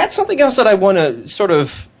 But Kat, something else that I want to sort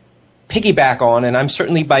of piggyback on, and I'm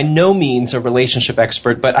certainly by no means a relationship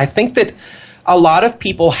expert, but I think that a lot of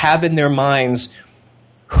people have in their minds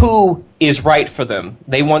who is right for them.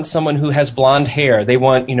 They want someone who has blonde hair. They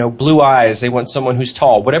want, blue eyes. They want someone who's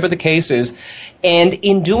tall, whatever the case is. And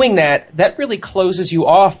in doing that, that really closes you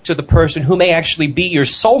off to the person who may actually be your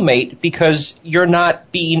soulmate, because you're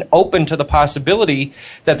not being open to the possibility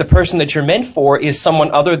that the person that you're meant for is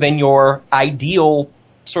someone other than your ideal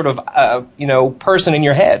sort of, person in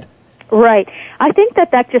your head. Right. I think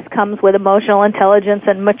that just comes with emotional intelligence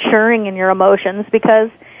and maturing in your emotions, because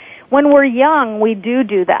when we're young, we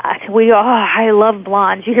do that. I love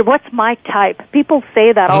blondes. You hear, what's my type? People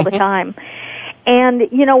say that all the time. And,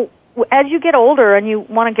 as you get older and you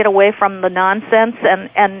want to get away from the nonsense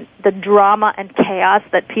and the drama and chaos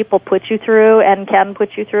that people put you through and can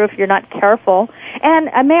put you through if you're not careful,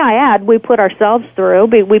 and may I add, we put ourselves through,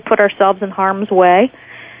 we put ourselves in harm's way.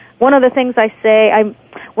 One of the things I say,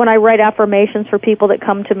 when I write affirmations for people that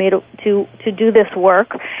come to me to do this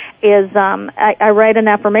work, is I write an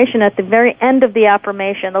affirmation at the very end of the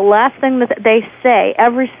affirmation. The last thing that they say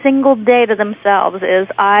every single day to themselves is,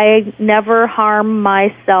 I never harm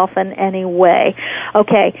myself in any way.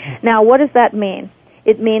 Okay, now what does that mean?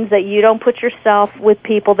 It means that you don't put yourself with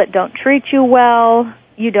people that don't treat you well,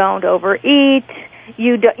 you don't overeat,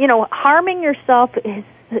 harming yourself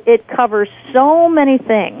it covers so many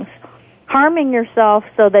things. Harming yourself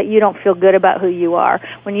so that you don't feel good about who you are.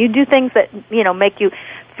 When you do things that, make you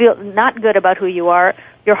feel not good about who you are,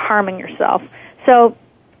 you're harming yourself. So,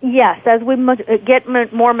 yes, as we get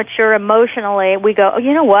more mature emotionally, we go, oh,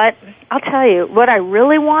 you know what? I'll tell you, what I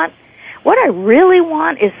really want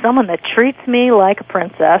is someone that treats me like a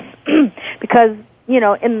princess. Because,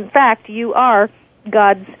 in fact, you are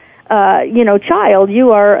God's child.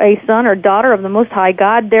 You are a son or daughter of the Most High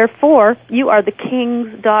God. Therefore, you are the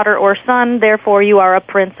king's daughter or son. Therefore, you are a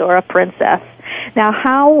prince or a princess. Now,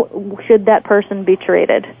 how should that person be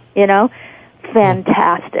treated?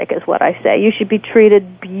 Fantastic is what I say. You should be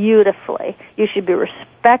treated beautifully. You should be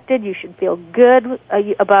respected. You should feel good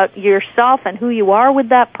about yourself and who you are with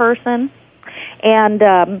that person.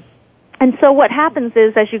 And so what happens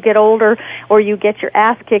is, as you get older, or you get your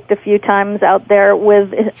ass kicked a few times out there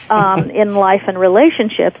with in life and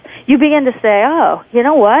relationships, you begin to say, oh, you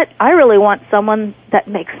know what? I really want someone that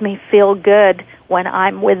makes me feel good when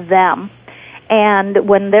I'm with them. And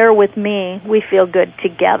when they're with me, we feel good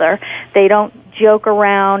together. They don't joke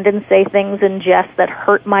around and say things in jest that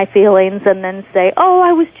hurt my feelings and then say, oh,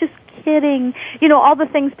 I was just kidding. All the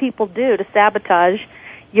things people do to sabotage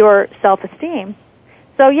your self-esteem.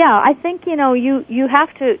 So, yeah, I think, you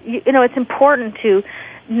have to, it's important to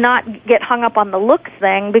not get hung up on the looks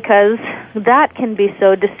thing, because that can be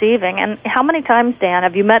so deceiving. And how many times, Dan,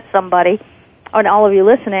 have you met somebody, and all of you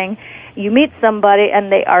listening, you meet somebody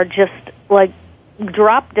and they are just like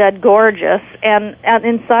drop dead gorgeous, and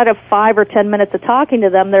inside of 5 or 10 minutes of talking to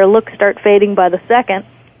them, their looks start fading by the second.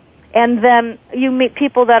 And then you meet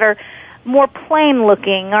people that are more plain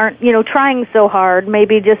looking, aren't, trying so hard,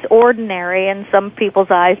 maybe just ordinary in some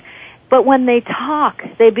people's eyes. But when they talk,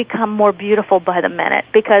 they become more beautiful by the minute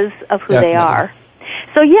because of who Definitely. they are.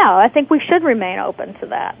 So yeah, I think we should remain open to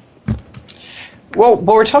that. Well,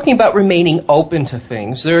 but we're talking about remaining open to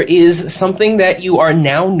things. There is something that you are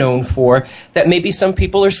now known for that maybe some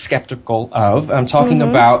people are skeptical of. I'm talking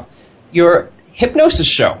about your hypnosis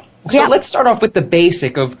show. So let's start off with the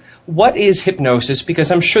basic of what is hypnosis,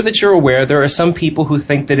 because I'm sure that you're aware there are some people who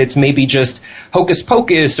think that it's maybe just hocus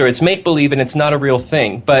pocus or it's make-believe and it's not a real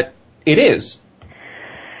thing, but it is.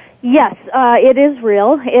 Yes, it is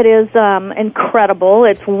real. It is incredible.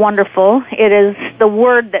 It's wonderful. It is the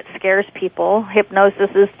word that scares people.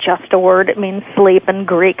 Hypnosis is just a word. It means sleep in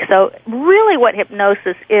Greek. So really what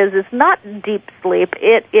hypnosis is not deep sleep.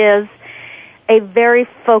 It is a very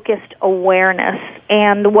focused awareness.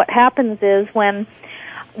 And what happens is when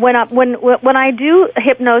I do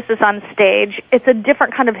hypnosis on stage, it's a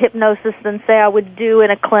different kind of hypnosis than, say, I would do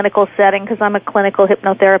in a clinical setting, because I'm a clinical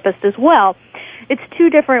hypnotherapist as well. It's two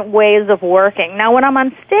different ways of working. Now, when I'm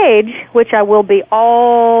on stage, which I will be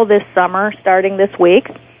all this summer, starting this week,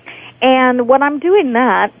 and when I'm doing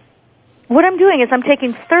that, what I'm doing is I'm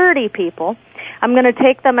taking 30 people. I'm going to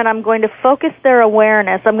take them and I'm going to focus their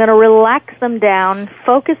awareness. I'm going to relax them down,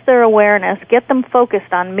 focus their awareness, get them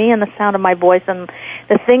focused on me and the sound of my voice and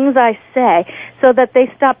the things I say, so that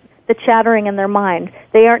they stop the chattering in their mind.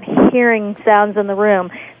 They aren't hearing sounds in the room.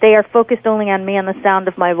 They are focused only on me and the sound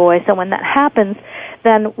of my voice. And when that happens,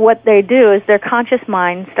 then what they do is their conscious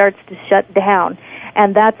mind starts to shut down.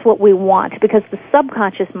 And that's what we want, because the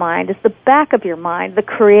subconscious mind is the back of your mind, the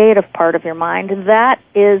creative part of your mind. That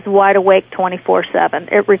is wide awake 24/7.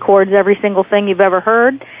 It records every single thing you've ever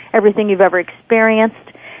heard, everything you've ever experienced,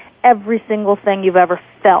 every single thing you've ever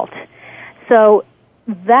felt. So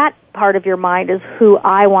that part of your mind is who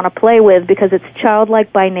I want to play with, because it's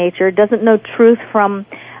childlike by nature, doesn't know truth from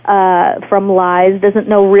lies, doesn't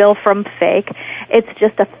know real from fake. It's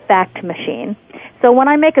just a fact machine. So when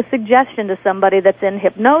I make a suggestion to somebody that's in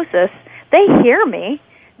hypnosis, they hear me.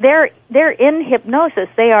 They're in hypnosis.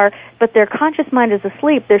 But their conscious mind is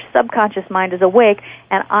asleep, their subconscious mind is awake,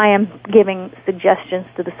 and I am giving suggestions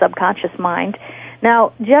to the subconscious mind.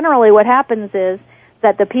 Now, generally what happens is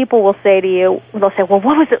that the people will say to you, they'll say, well,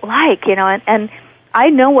 what was it like? And I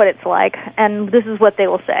know what it's like, and this is what they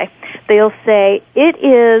will say. They'll say, it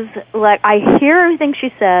is like, I hear everything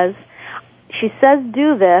she says. She says,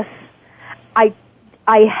 do this.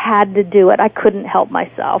 I had to do it. I couldn't help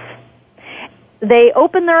myself. They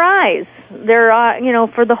open their eyes.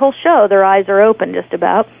 For the whole show, their eyes are open just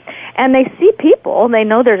about. And they see people, they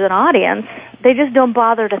know there's an audience. They just don't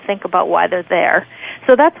bother to think about why they're there.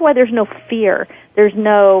 So that's why there's no fear. There's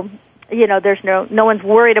no one's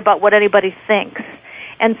worried about what anybody thinks.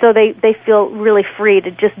 And so they feel really free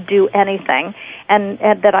to just do anything and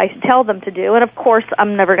that I tell them to do. And of course,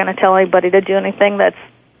 I'm never going to tell anybody to do anything that's,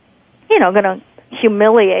 going to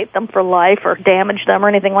humiliate them for life or damage them or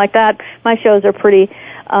anything like that. My shows are pretty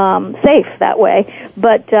safe that way.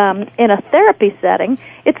 But in a therapy setting,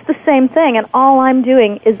 it's the same thing. And all I'm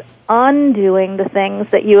doing is undoing the things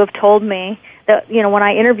that you have told me. That when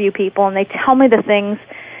I interview people and they tell me the things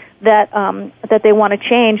that they want to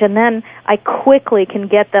change, and then I quickly can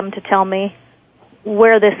get them to tell me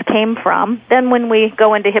where this came from. Then when we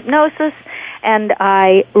go into hypnosis and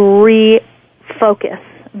I refocus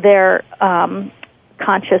their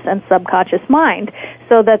conscious and subconscious mind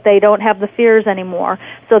so that they don't have the fears anymore,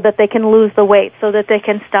 so that they can lose the weight, so that they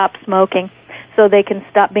can stop smoking, so they can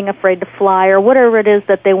stop being afraid to fly, or whatever it is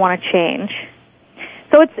that they want to change.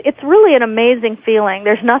 So it's really an amazing feeling.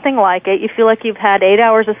 There's nothing like it. You feel like you've had 8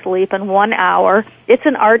 hours of sleep in 1 hour. It's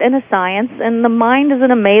an art and a science, and the mind is an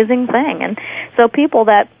amazing thing. And so people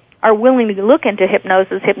that are willing to look into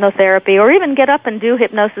hypnosis, hypnotherapy, or even get up and do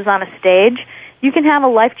hypnosis on a stage, you can have a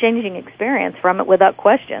life-changing experience from it without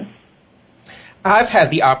question. I've had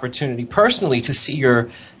the opportunity personally to see your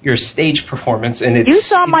stage performance, and you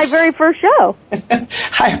saw my very first show.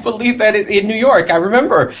 I believe that is in New York. I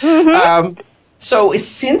remember. Mm-hmm. So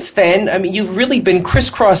since then, I mean, you've really been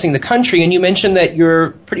crisscrossing the country, and you mentioned that you're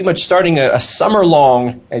pretty much starting a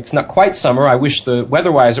summer-long. It's not quite summer. I wish the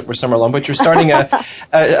weather-wise it were summer-long, but you're starting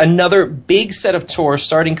another big set of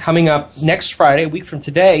tours coming up next Friday, a week from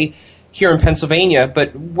today, here in Pennsylvania.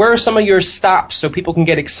 But where are some of your stops so people can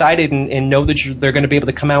get excited and know that they're going to be able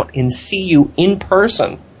to come out and see you in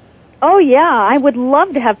person? Oh, yeah, I would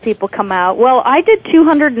love to have people come out. Well, I did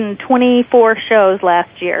 224 shows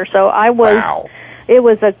last year, so Wow. It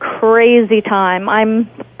was a crazy time.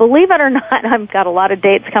 Believe it or not, I've got a lot of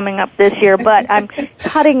dates coming up this year, but I'm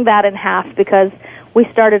cutting that in half because we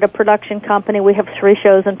started a production company. We have 3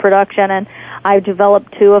 shows in production, and I've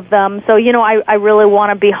developed 2 of them. So, I really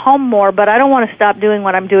want to be home more, but I don't want to stop doing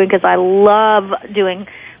what I'm doing because I love doing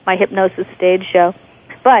my hypnosis stage show.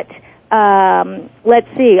 But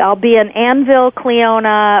let's see. I'll be in Annville,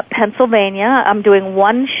 Cleona, Pennsylvania. I'm doing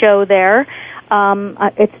 1 show there.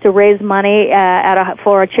 It's to raise money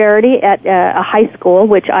for a charity at a high school,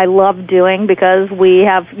 which I love doing because we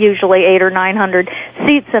have usually 800 or 900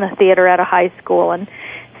 seats in a theater at a high school, and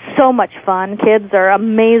so much fun. Kids are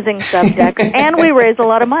amazing subjects, and we raise a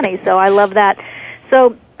lot of money, so I love that.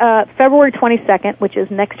 So February 22nd, which is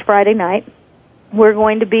next Friday night, we're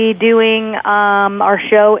going to be doing our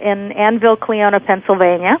show in Annville, Cleona,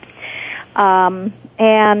 Pennsylvania.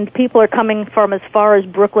 And people are coming from as far as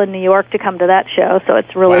Brooklyn, New York to come to that show, so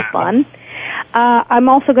it's really fun. I'm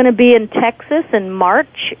also going to be in Texas in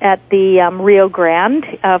March at the Rio Grande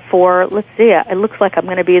for, let's see, it looks like I'm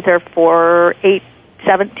going to be there for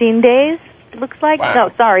 17 days, it looks like. Wow. No,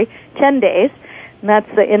 sorry, 10 days. And that's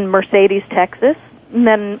in Mercedes, Texas. And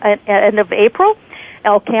then at the end of April,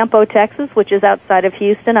 El Campo, Texas, which is outside of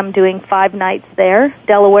Houston. I'm doing 5 nights there.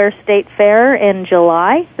 Delaware State Fair in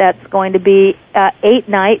July. That's going to be 8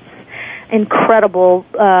 nights. Incredible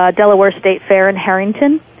Delaware State Fair in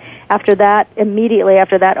Harrington. After that, immediately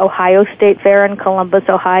after that, Ohio State Fair in Columbus,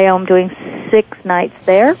 Ohio. I'm doing 6 nights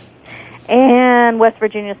there. And West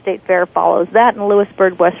Virginia State Fair follows that in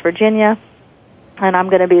Lewisburg, West Virginia. And I'm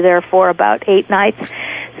going to be there for about 8 nights.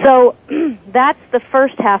 So that's the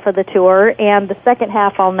first half of the tour, and the second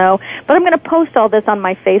half I'll know. But I'm going to post all this on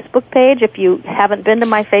my Facebook page. If you haven't been to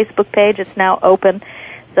my Facebook page, it's now open.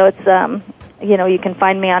 So it's, you can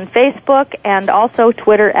find me on Facebook and also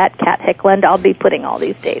Twitter at Kat Hickland. I'll be putting all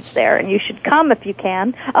these dates there, and you should come if you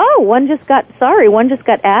can. Oh, one just got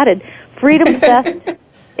added. Freedom Fest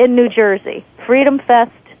in New Jersey. Freedom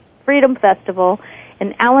Festival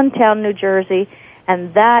in Allentown, New Jersey.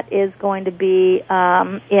 And that is going to be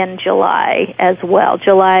in July as well,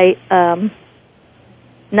 July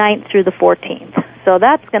 9th through the 14th. So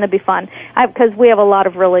that's going to be fun because we have a lot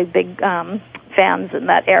of really big fans in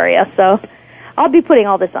that area. So I'll be putting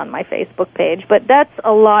all this on my Facebook page. But that's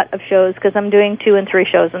a lot of shows because I'm doing 2 and 3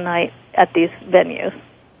 shows a night at these venues.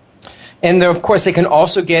 And, of course, they can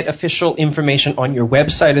also get official information on your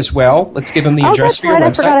website as well. Let's give them the address for your website.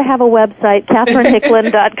 I forgot I have a website,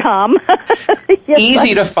 KatherineHickland.com. Yes,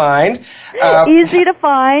 Easy to find. Easy to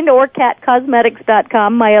find, or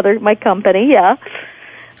CatCosmetics.com, my company, yeah.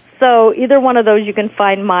 So either one of those, you can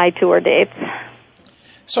find my tour dates.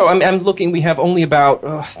 So I'm looking, we have only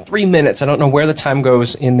about 3 minutes. I don't know where the time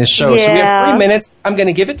goes in this show. Yeah. So we have 3 minutes. I'm going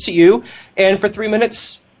to give it to you. And for 3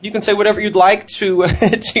 minutes, you can say whatever you'd like to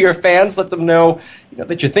to your fans. Let them know,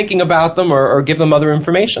 that you're thinking about them or give them other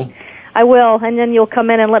information. I will, and then you'll come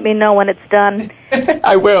in and let me know when it's done.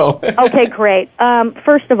 I will. Okay, great.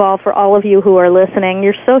 First of all, for all of you who are listening,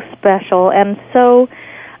 you're so special and so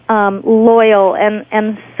loyal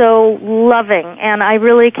and so loving, and I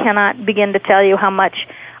really cannot begin to tell you how much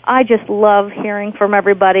I just love hearing from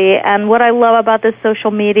everybody. And what I love about this social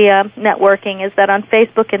media networking is that on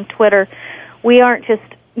Facebook and Twitter, we aren't just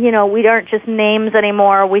names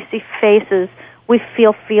anymore. We see faces. We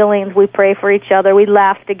feel feelings. We pray for each other. We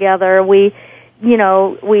laugh together. We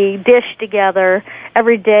dish together.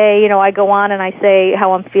 Every day, I go on and I say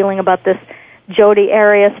how I'm feeling about this Jodi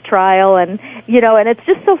Arias trial, and it's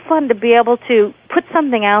just so fun to be able to put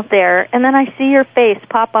something out there, and then I see your face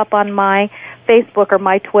pop up on my Facebook or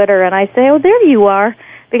my Twitter, and I say, oh, there you are,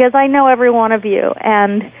 because I know every one of you,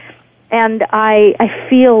 and I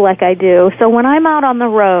feel like I do. So when I'm out on the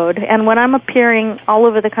road and when I'm appearing all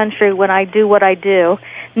over the country, when I do what I do,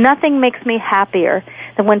 nothing makes me happier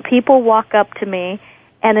than when people walk up to me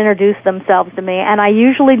and introduce themselves to me. And I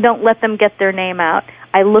usually don't let them get their name out.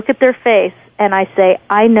 I look at their face and I say,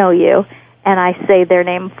 I know you, and I say their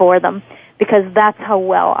name for them because that's how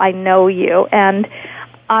well I know you. And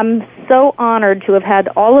I'm so honored to have had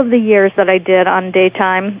all of the years that I did on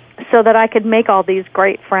daytime so that I could make all these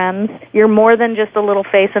great friends. You're more than just a little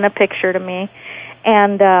face in a picture to me,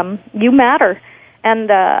 and you matter.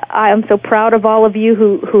 And I am so proud of all of you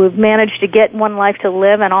who have managed to get One Life to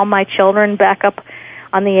Live and all my children back up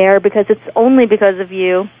on the air, because it's only because of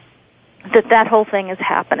you that whole thing is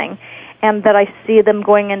happening, and that I see them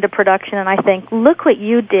going into production, and I think, look what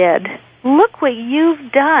you did. Look what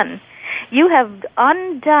you've done. You have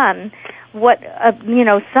undone what,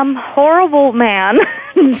 some horrible man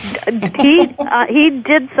he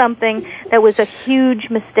did something that was a huge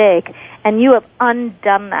mistake, and you have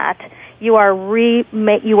undone that. You are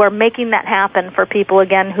making that happen for people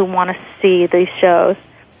again who want to see these shows.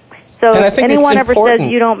 So if anyone ever says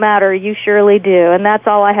you don't matter, you surely do, and that's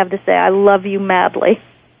all I have to say. I love you madly.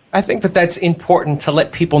 I think that that's important to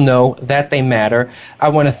let people know that they matter. I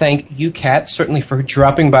want to thank you, Kat, certainly for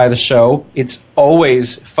dropping by the show. It's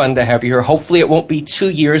always fun to have you here. Hopefully it won't be 2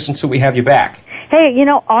 years until we have you back. Hey,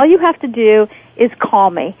 all you have to do is call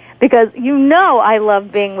me, because I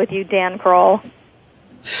love being with you, Dan Kroll.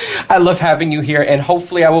 I love having you here, and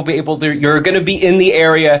hopefully I will be able to, you're going to be in the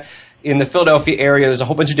area, in the Philadelphia area. There's a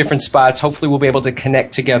whole bunch of different spots. Hopefully we'll be able to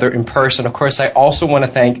connect together in person. Of course, I also want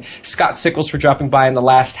to thank Scott Sickles for dropping by in the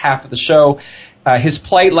last half of the show. His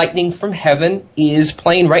play, Lightning from Heaven, is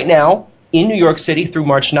playing right now in New York City through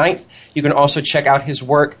March 9th. You can also check out his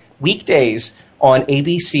work weekdays on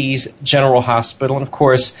ABC's General Hospital. And, of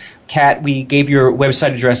course, Kat, we gave your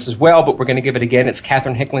website address as well, but we're going to give it again. It's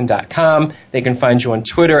KatherineHickland.com. They can find you on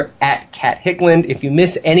Twitter at KatHickland. If you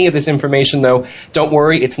miss any of this information, though, don't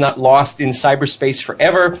worry. It's not lost in cyberspace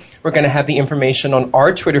forever. We're going to have the information on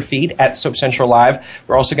our Twitter feed at Soap Central Live.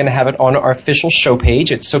 We're also going to have it on our official show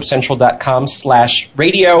page at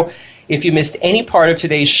soapcentral.com/radio. If you missed any part of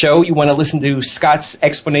today's show, you want to listen to Scott's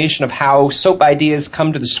explanation of how soap ideas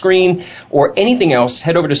come to the screen or anything else,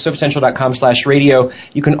 head over to soapcentral.com/radio.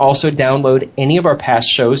 You can also download any of our past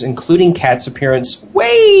shows, including Kat's appearance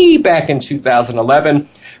way back in 2011.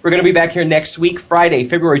 We're going to be back here next week, Friday,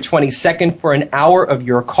 February 22nd, for an hour of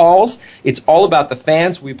your calls. It's all about the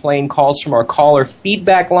fans. We'll be playing calls from our caller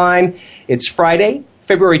feedback line. It's Friday,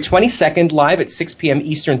 February 22nd, live at 6 p.m.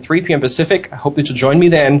 Eastern, 3 p.m. Pacific. I hope that you'll join me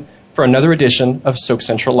then for another edition of Soap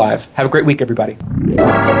Central Live. Have a great week, everybody.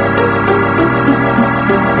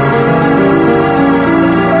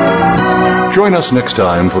 Join us next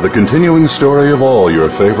time for the continuing story of all your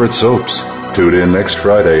favorite soaps. Tune in next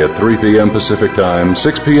Friday at 3 p.m. Pacific Time,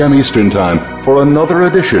 6 p.m. Eastern Time for another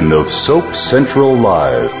edition of Soap Central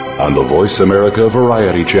Live on the Voice America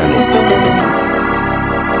Variety Channel.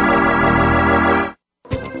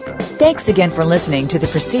 Thanks again for listening to the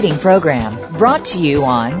preceding program, brought to you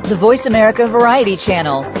on the Voice America Variety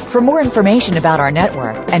Channel. For more information about our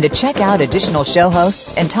network and to check out additional show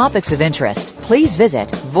hosts and topics of interest, please visit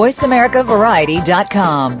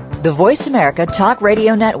voiceamericavariety.com. The Voice America Talk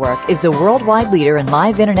Radio Network is the worldwide leader in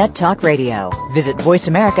live Internet talk radio. Visit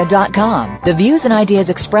voiceamerica.com. The views and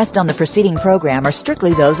ideas expressed on the preceding program are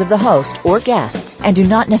strictly those of the host or guests and do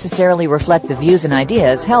not necessarily reflect the views and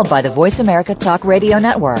ideas held by the Voice America Talk Radio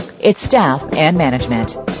Network, its staff, and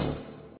management.